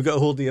says, you've got a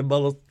hold of your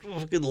mother's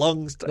fucking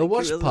lungs. The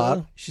worst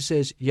part, she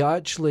says, you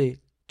actually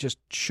just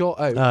shot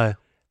out,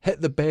 hit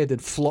the bed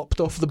and flopped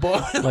off the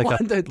bottom.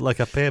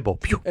 like a pebble.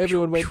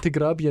 Everyone went to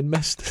grab you and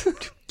missed.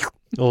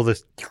 All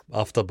this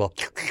afterbirth.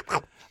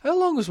 How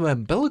long was my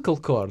umbilical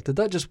cord? Did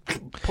that just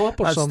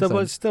pop or something?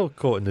 It's still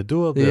caught in the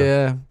door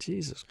there. Yeah.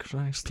 Jesus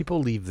Christ.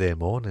 People leave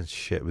them on and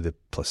shit with the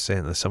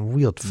placenta. Some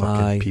weird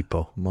fucking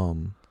people.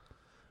 Mum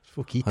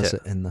folk eat has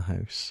it. in the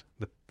house.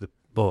 The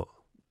what?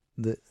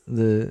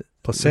 The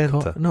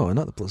placenta? No,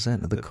 not the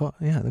placenta. The cord.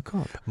 Yeah, the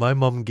cord. My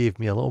mum gave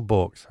me a little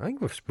box. I think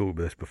we've spoken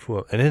about this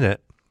before. And in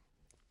it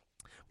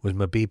was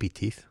my baby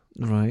teeth.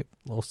 Right.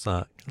 Little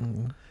sack.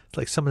 It's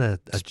like some of a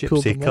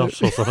gypsy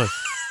curse or something.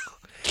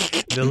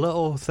 The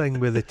little thing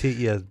where they take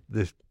you,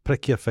 they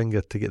prick your finger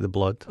to get the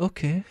blood.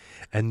 Okay.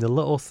 And the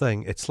little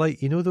thing, it's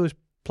like, you know those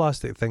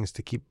plastic things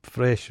to keep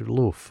fresh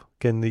loaf?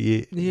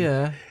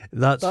 Yeah.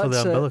 That's for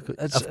the umbilical.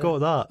 I've got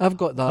that. I've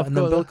got that. I've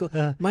got umbilical.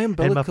 that. My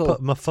umbilical.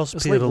 My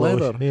first pair of leather.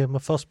 little. Yeah, my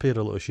first pair of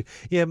little shoes.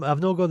 Yeah, I've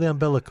not got the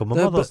umbilical. My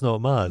mother's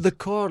not mad. The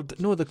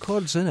cord. No, the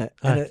cord's in it,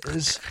 and it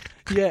is.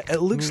 Yeah,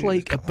 it looks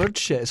like a bird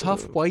shit. It's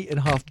half white and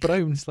half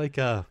brown. It's like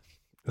a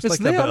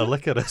bit of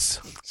licorice.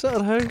 It's at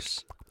our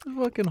house. It's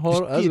fucking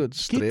horrible. Get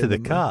to the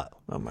cat.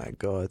 Oh my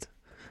god,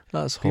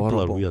 that's People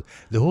horrible. Are weird.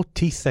 The whole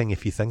teeth thing,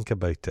 if you think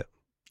about it.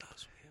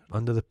 That's weird.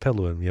 Under the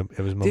pillow, and it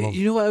was my mum.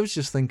 You know what I was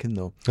just thinking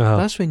though?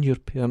 That's when your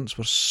parents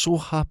were so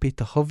happy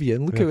to have you,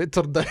 and look how it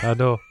turned out. I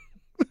know.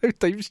 How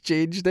times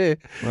changed, eh?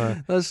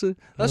 That's what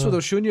I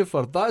was showing you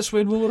for. That's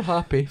when we were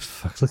happy.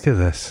 Fuck! Look at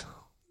this.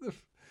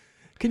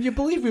 Can you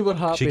believe we were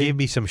happy? She gave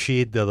me some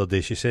shade the other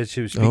day. She said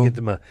she was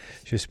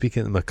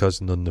speaking to my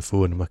cousin on the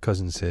phone, and my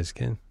cousin says,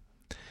 "Ken,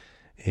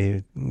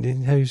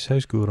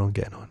 how's Goron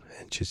getting on?"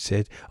 And she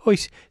said, "Oh, he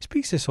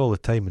speaks this all the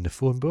time on the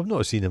phone, but I've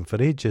not seen him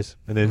for ages."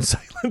 And then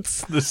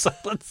silence. The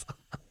silence.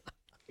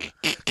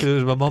 It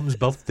was my mum's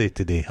birthday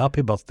today.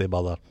 Happy birthday,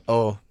 mother.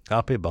 Oh,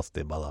 happy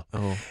birthday, mother.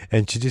 Oh,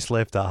 and she just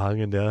left that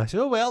hanging there. I said,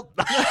 "Oh well."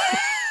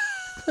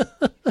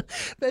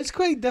 But it's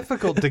quite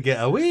difficult to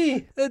get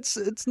away.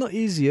 It's not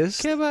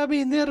easiest. I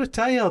mean, they're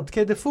retired.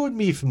 They phoned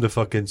me from the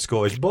fucking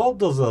Scottish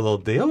borders the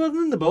other day. I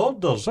wasn't in the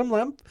borders.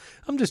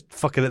 I'm just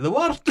fucking at the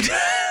work.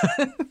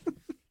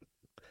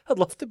 I'd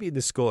love to be in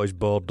the Scottish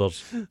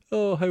borders.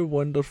 Oh, how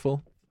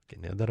wonderful.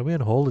 They're away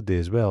on holiday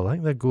as well. I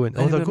think they're going.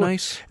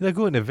 Nice. They're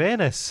going to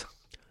Venice.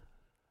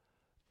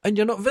 And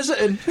you're not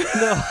visiting?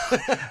 No.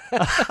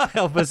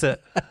 I'll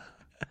visit.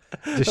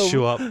 Just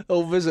show up.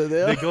 I'll visit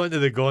there. They go into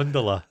the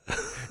gondola.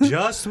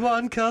 Just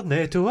one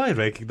cornetto. I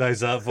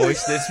recognise that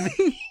voice. That's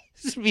me.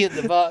 It's me at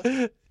the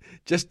back.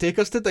 Just take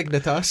us to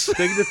Dignitas.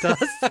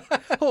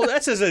 Oh,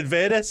 this is in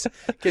Venice.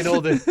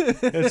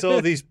 It's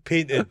all these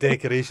painted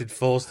decoration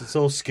forced. It's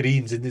all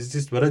screens, and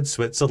we're in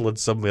Switzerland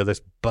somewhere.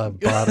 This barren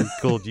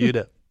cold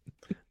unit.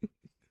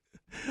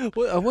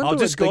 Well, I wonder I'll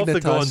just go off the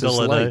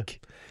gondola like.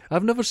 Now.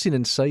 I've never seen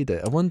inside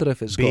it. I wonder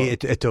if it's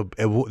got...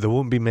 there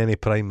won't be many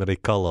primary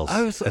colours.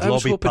 I was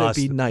hoping it'd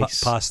be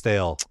nice.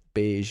 Pastel.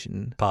 Beige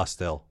and...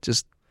 Pastel.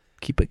 Just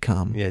keep it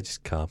calm. Yeah,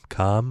 just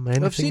calm.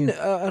 Anything?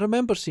 I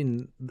remember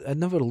seeing... I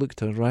never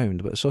looked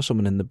around, but I saw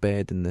someone in the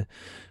bed and they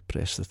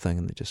pressed the thing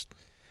and they just...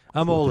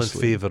 I'm all in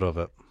favour of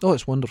it. Oh,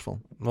 it's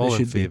wonderful. All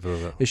in favour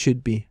of it. It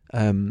should be.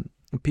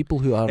 People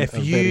who are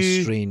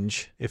very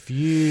strange. If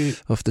you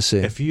have to say,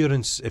 if you're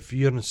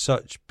in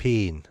such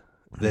pain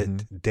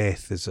that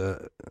death is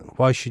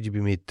why should you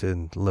be made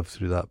to live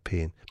through that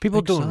pain?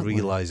 People don't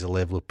realise the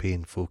level of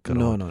pain folk are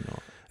on.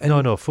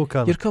 No, folk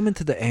are. You're coming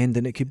to the end,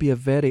 and it could be a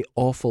very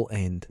awful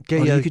end.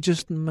 You could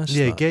just miss.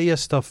 Yeah, get your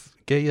stuff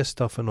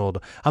in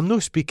order. I'm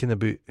not speaking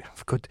about,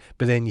 but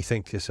then you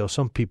think to yourself,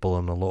 some people are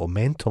in a lot of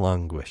mental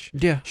anguish.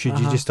 Yeah, should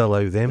you just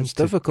allow them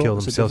to kill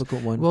themselves? It's a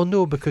difficult one. Well,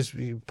 no, because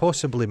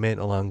possibly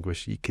mental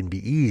anguish can be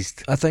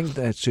eased. I think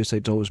that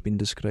suicide's always been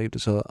described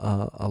as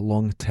a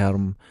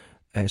long-term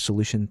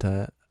solution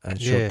to a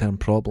short-term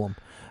problem,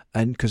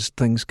 and because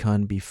things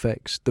can be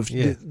fixed.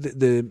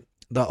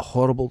 That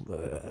horrible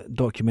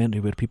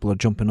documentary where people are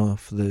jumping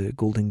off the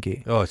Golden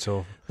Gate. Oh, it's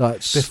all.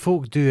 But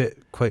folk do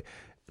it quite.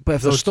 But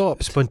if they're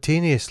stopped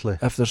spontaneously,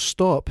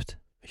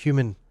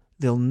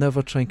 they'll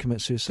never try and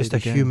commit suicide just a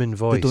again. human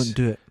voice. They don't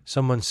do it.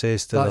 Someone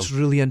says to them. That's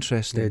really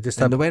interesting.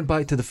 And they went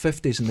back to the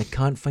 50s and they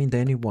can't find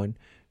anyone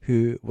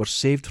who were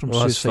saved from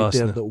suicide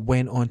there that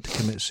went on to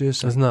commit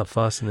suicide. Isn't that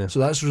fascinating? So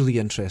that's really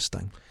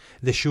interesting.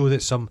 They show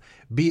that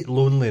be it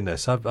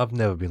loneliness. I've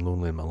never been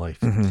lonely in my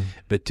life,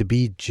 but to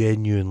be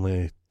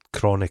genuinely,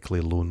 chronically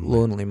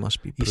lonely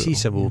must be brutal. You see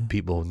some old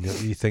people and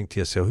you think to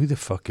yourself, who the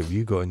fuck have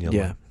you got in your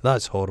life?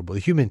 That's horrible.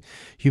 Human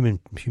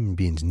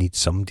beings need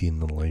somebody in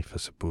their life, I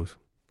suppose.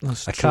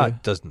 That's a true.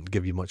 cat doesn't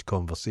give you much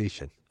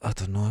conversation. I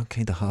don't know, I'm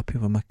kind of happy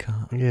with my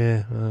cat.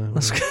 Yeah.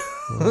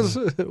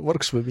 It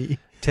works with me.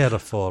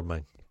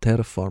 Terraforming.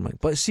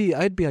 But see,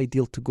 I'd be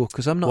ideal to go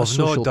because I'm not a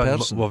social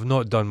person. We've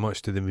not done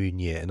much to the moon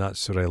yet, and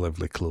that's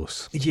relatively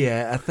close.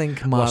 Yeah, I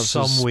think Mars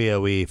we're some way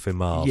away from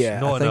Mars. Yeah,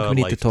 not I think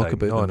we need to talk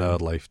about not in our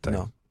lifetime.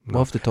 No. We'll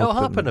have to talk It'll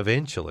about happen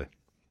eventually.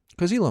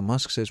 Because Elon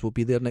Musk says we'll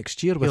be there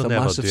next year with a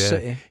massive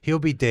city. He'll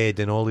be dead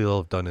and all he'll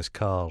have done is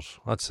cars.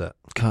 That's it.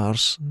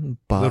 Cars,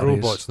 batteries. The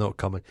robot's not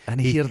coming. And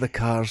hear the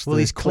cars, well,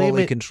 he's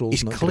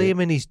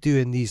claiming he's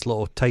doing these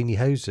little tiny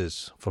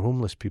houses for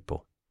homeless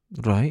people.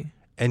 Right.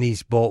 And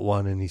he's bought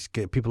one and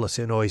people are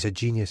saying, oh, he's a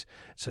genius.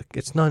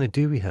 It's nothing to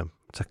do with him.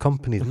 It's a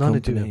company. Nothing to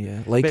do with him.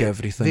 Yeah. Like but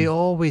everything.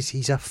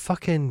 He's a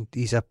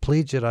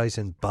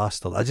plagiarising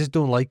bastard. I just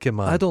don't like him,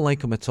 man. I don't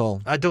like him at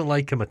all.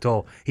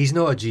 He's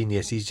not a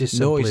genius. He's just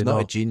simply he's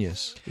not a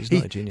genius.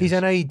 He's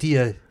an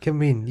idea.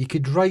 You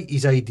could write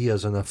his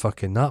ideas on a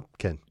fucking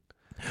napkin.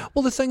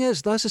 Well, the thing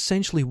is, that's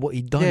essentially what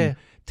he done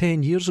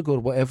 10 years ago or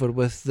whatever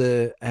with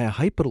the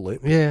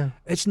Hyperloop. Yeah.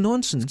 It's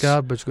nonsense. It's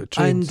garbage, got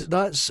trains. And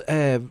that's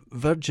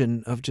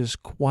Virgin have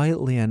just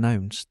quietly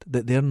announced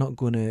that they're not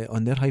going to,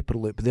 on their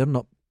Hyperloop, they're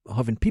not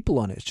having people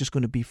on it. It's just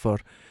going to be for...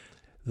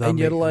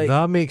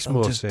 That makes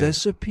more sense.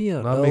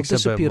 Disappear. That makes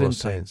a bit more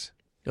sense.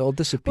 It'll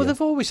disappear. Well,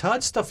 they've always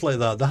had stuff like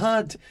that. They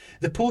had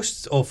the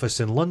post office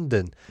in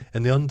London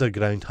and the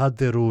underground had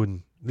their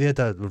own... They had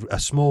a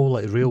small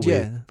railway.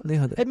 Yeah, they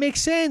had it. It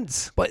makes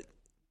sense. But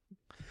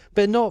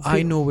not...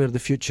 I know where the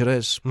future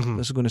is.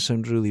 This is going to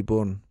sound really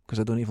boring because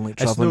I don't even like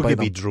travelling by them. It's not going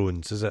to be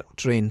drones, is it?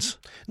 Trains.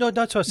 No,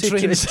 that's what I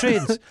say. It's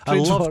trains. I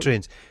love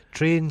trains.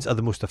 Trains are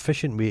the most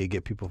efficient way to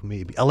get people from A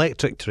to B.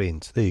 Electric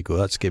trains. There you go.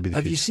 That's going to be the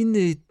future. Have you seen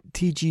the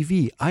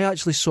TGV? I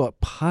actually saw it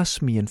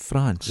pass me in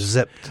France.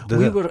 Zipped.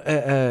 We were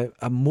at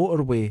a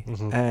motorway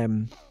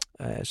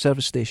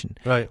service station.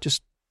 Right.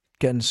 Just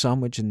getting a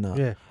sandwich and that.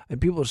 Yeah. And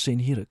people are saying,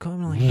 here it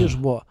comes. Like, here's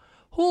what.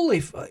 Holy...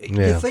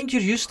 You think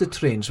you're used to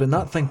trains when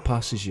that thing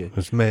passes you.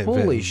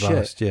 Holy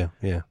shit.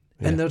 Yeah.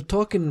 And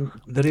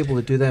they're able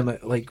to do them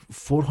at like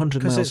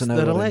 400 miles an hour.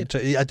 They're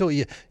electric.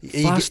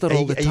 Faster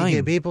all the time. Are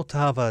you be able to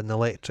have an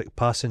electric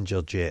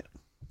passenger jet?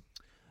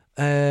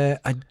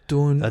 I'm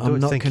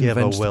not think convinced you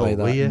ever will, by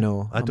that. Will you?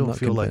 No, I don't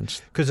feel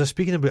convinced. like... Because they're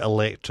speaking about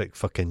electric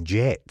fucking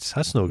jets.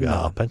 That's not going to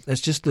happen.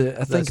 It's just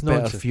I think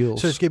better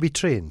fuels. So it's going to be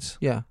trains?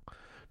 Yeah.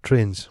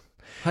 Trains.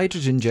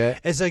 Hydrogen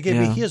jet. Is there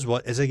going to be... Here's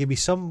what. Is there going to be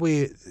some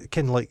way,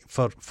 kind of like,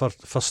 for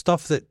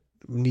stuff that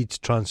needs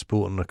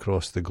transporting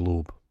across the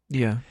globe?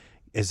 Yeah.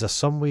 Is there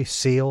some way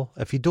sail?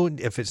 If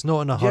it's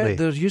not in a hurry. Yeah,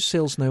 there's use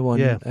sails now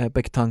on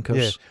big tankers.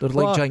 Yeah. They're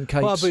like giant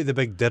kites. What about the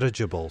big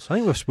dirigibles? I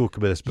think we've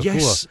spoken about this before.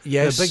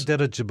 Yes. The big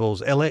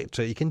dirigibles,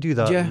 electric. You can do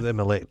that with them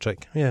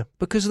electric. Yeah.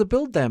 Because they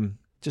build them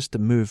just to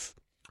move.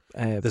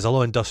 There's a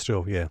lot of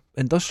industrial,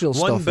 Industrial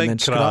One stuff big and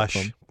then crash.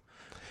 Scrap them.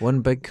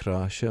 One big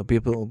crash.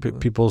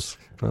 People's...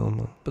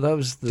 But that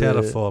was the...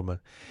 Terraforming.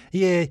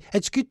 Yeah,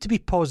 it's good to be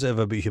positive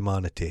about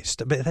humanity.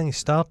 But the thing is,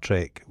 Star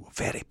Trek,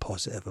 very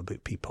positive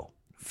about people.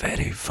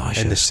 Very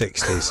fascist. In the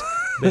 60s.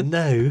 But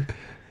now,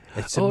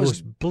 it's the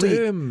most bleak.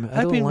 Doom.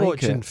 I've been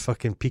watching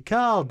fucking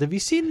Picard. Have you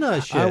seen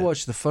that shit? I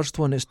watched the first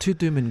one. It's too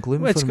doom and gloom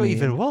for me. It's got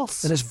even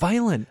worse. And it's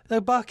violent. They're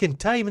back in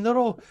time and they're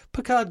all...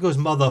 Picard goes,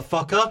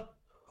 motherfucker.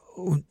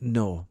 Oh,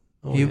 no.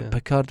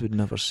 Picard would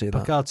never say that.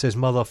 Picard says,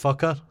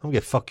 motherfucker. I'm going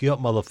to fuck you up,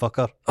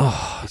 motherfucker.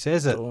 Oh, he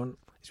says it.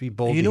 His wee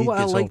baldy. You know what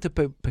I liked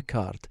about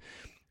Picard?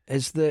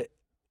 Is that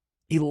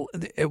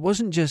it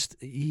wasn't just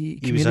he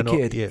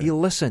communicated, he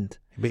listened.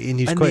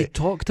 They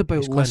talked about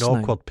he's listening. Quite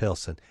an awkward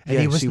person. And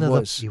he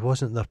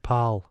wasn't their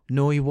pal.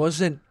 No, he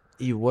wasn't.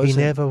 He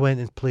never went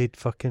and played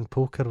fucking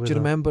poker with them. Do you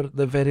remember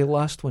the very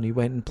last one? He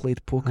went and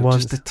played poker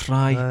once, just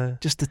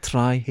to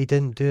try. He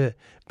didn't do it.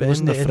 But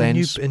in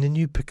the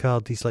new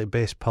Picard, he's like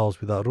best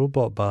pals with that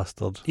robot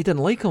bastard. He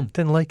didn't like him.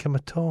 Didn't like him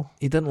at all.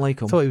 He didn't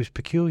like him. Thought he was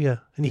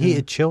peculiar. And he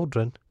hated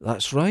children.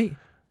 That's right.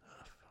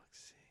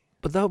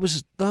 But that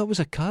was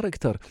a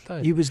character.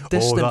 He was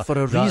distant for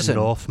a reason.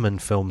 That Northman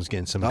film's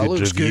getting some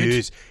good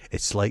reviews. Good.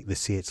 It's like they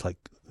say, it's like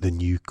the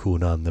new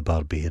Conan the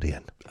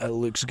Barbarian. It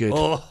looks good.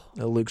 Oh,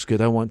 it looks good.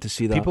 I want to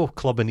see that. People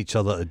clubbing each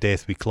other to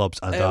death with clubs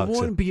and It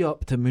won't be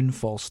up to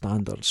Moonfall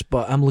standards,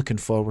 but I'm looking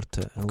forward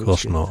to it. Of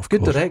course not.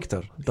 Good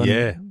director.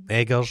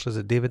 Eggers. Is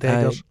it David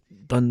Eggers?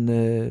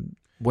 Done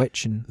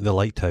witch and The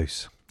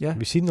Lighthouse. yeah.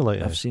 Have you seen The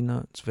Lighthouse? I've seen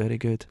that. It's very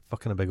good.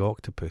 Fucking a big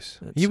octopus.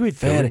 It's You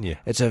would, wouldn't you?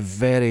 It's a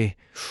very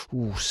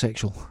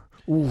sexual.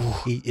 Ooh.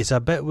 It's a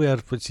bit where,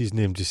 what's his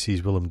name, just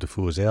sees Willem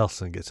Dafoe's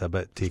arse and gets a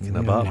bit taken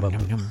aback.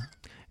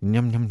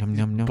 Yum, yum, yum,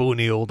 yum, yum.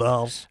 Bony old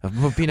arse.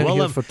 I've been in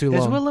here for too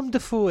long. Is Willem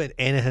Dafoe in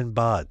anything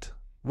bad?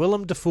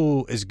 Willem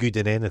Dafoe is good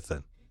in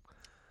anything.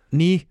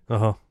 Knee.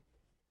 Uh-huh.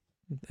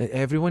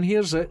 Everyone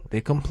hears it.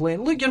 They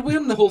complain. Look, you're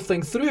wearing the whole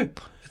thing through.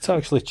 It's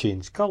actually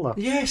changed colour.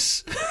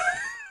 Yes.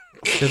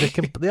 Do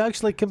they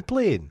actually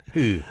complain?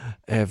 Who?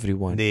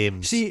 Everyone.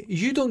 Names. See,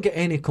 you don't get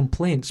any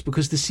complaints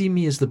because they see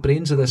me as the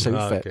brains of this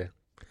outfit. Okay.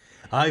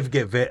 I've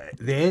get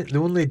the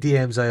only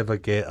DMs I ever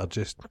get are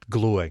just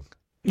glowing.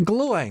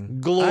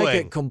 Glowing. I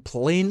get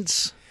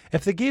complaints.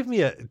 If they gave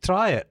me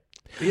try it.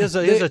 Here's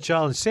a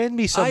challenge. Send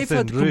me something I've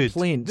had rude.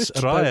 complaints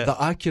Just try about it.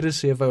 the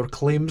accuracy of our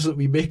claims that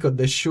we make on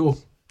this show.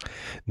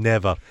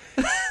 Never.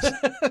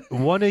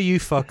 One of you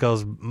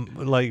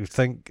fuckers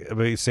think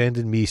about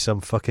sending me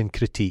some fucking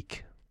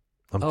critique.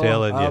 I'm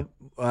telling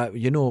you.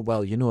 You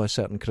know a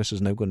certain Chris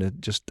is now going to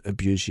just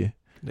abuse you.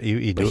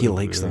 He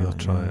likes that. I'll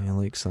try it. He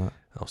likes that.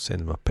 I'll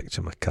send him a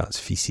picture of my cat's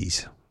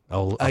feces.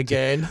 I'll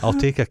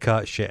take a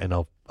cat shit and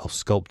I'll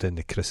sculpt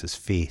into Chris's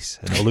face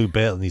and it'll look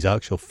better than his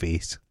actual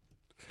face.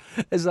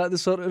 Is that the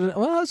sort of...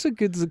 Well, that's a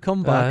good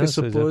comeback, I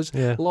suppose.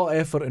 Yeah. A lot of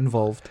effort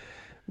involved.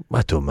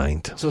 I don't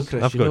mind. So,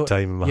 Chris, I've got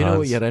time in my hands. You know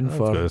what you're in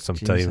for. I've got some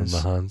time in my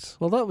hands.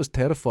 Well, that was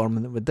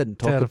terraforming that we didn't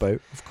talk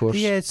about, of course.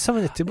 Yeah, it's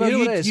something to... Well, you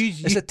know what it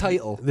is? It's a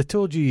title. They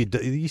told you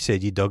you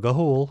said you dug a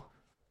hole.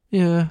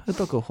 Yeah, I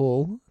dug a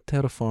hole.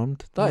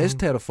 Terraformed. That is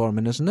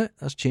terraforming, isn't it?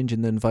 That's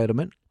changing the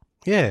environment.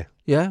 Yeah.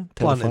 Yeah,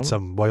 planting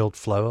some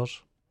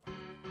wildflowers.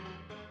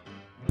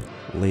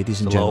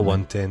 Ladies and a gentlemen,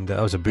 110.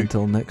 That was a book.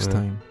 Until next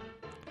time.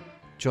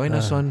 Join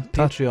us on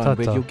Patreon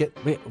where you'll get...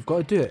 Wait, I've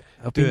got to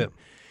do it.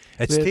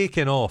 It's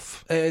taken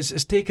off.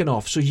 It's taken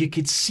off. So you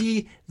could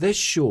see this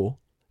show.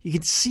 You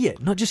could see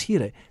it, not just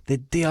hear it, the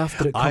day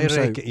after it comes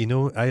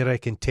out. I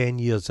reckon 10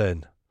 years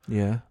in.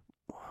 Yeah.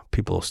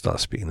 People will start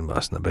speaking about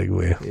us in a big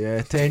way.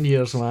 Yeah, 10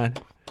 years, man.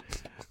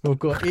 We've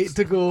got 8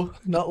 to go.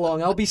 Not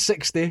long. I'll be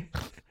 60.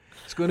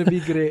 It's going to be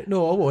great.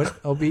 No, I won't.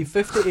 I'll be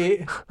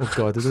 58. Oh,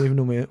 God, I don't even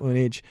know my own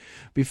age.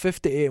 I'll be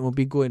 58 and we'll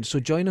be going.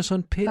 So join us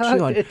on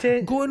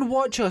Patreon. Go and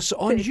watch us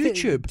on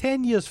YouTube.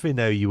 10 years from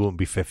now, you won't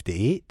be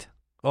 58.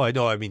 Oh,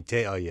 no, I mean,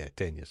 10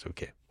 years.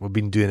 Okay. We've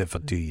been doing it for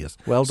 2 years.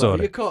 Well done.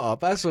 Sorry. You caught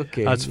up. That's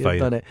okay. That's You've fine.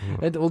 Done it.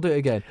 And we'll do it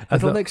again.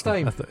 Until next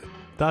time. I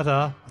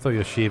thought you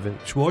were shaving.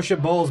 Wash your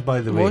balls,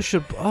 by the way.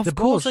 The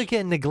balls are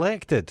getting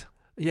neglected.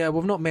 Yeah,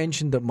 we've not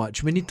mentioned it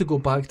much. We need to go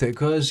back to it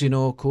because,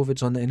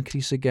 COVID's on the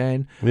increase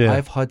again. Yeah.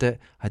 I've had it.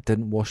 I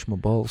didn't wash my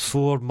balls.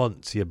 4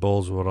 months your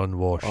balls were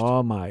unwashed.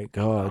 Oh, my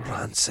God.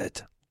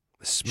 Rancid.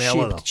 The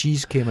smell of them.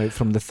 Cheese came out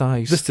from the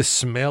thighs. Just the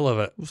smell of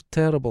it. It was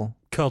terrible.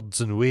 Curds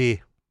and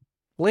whey.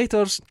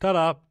 Laters.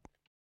 Ta-da.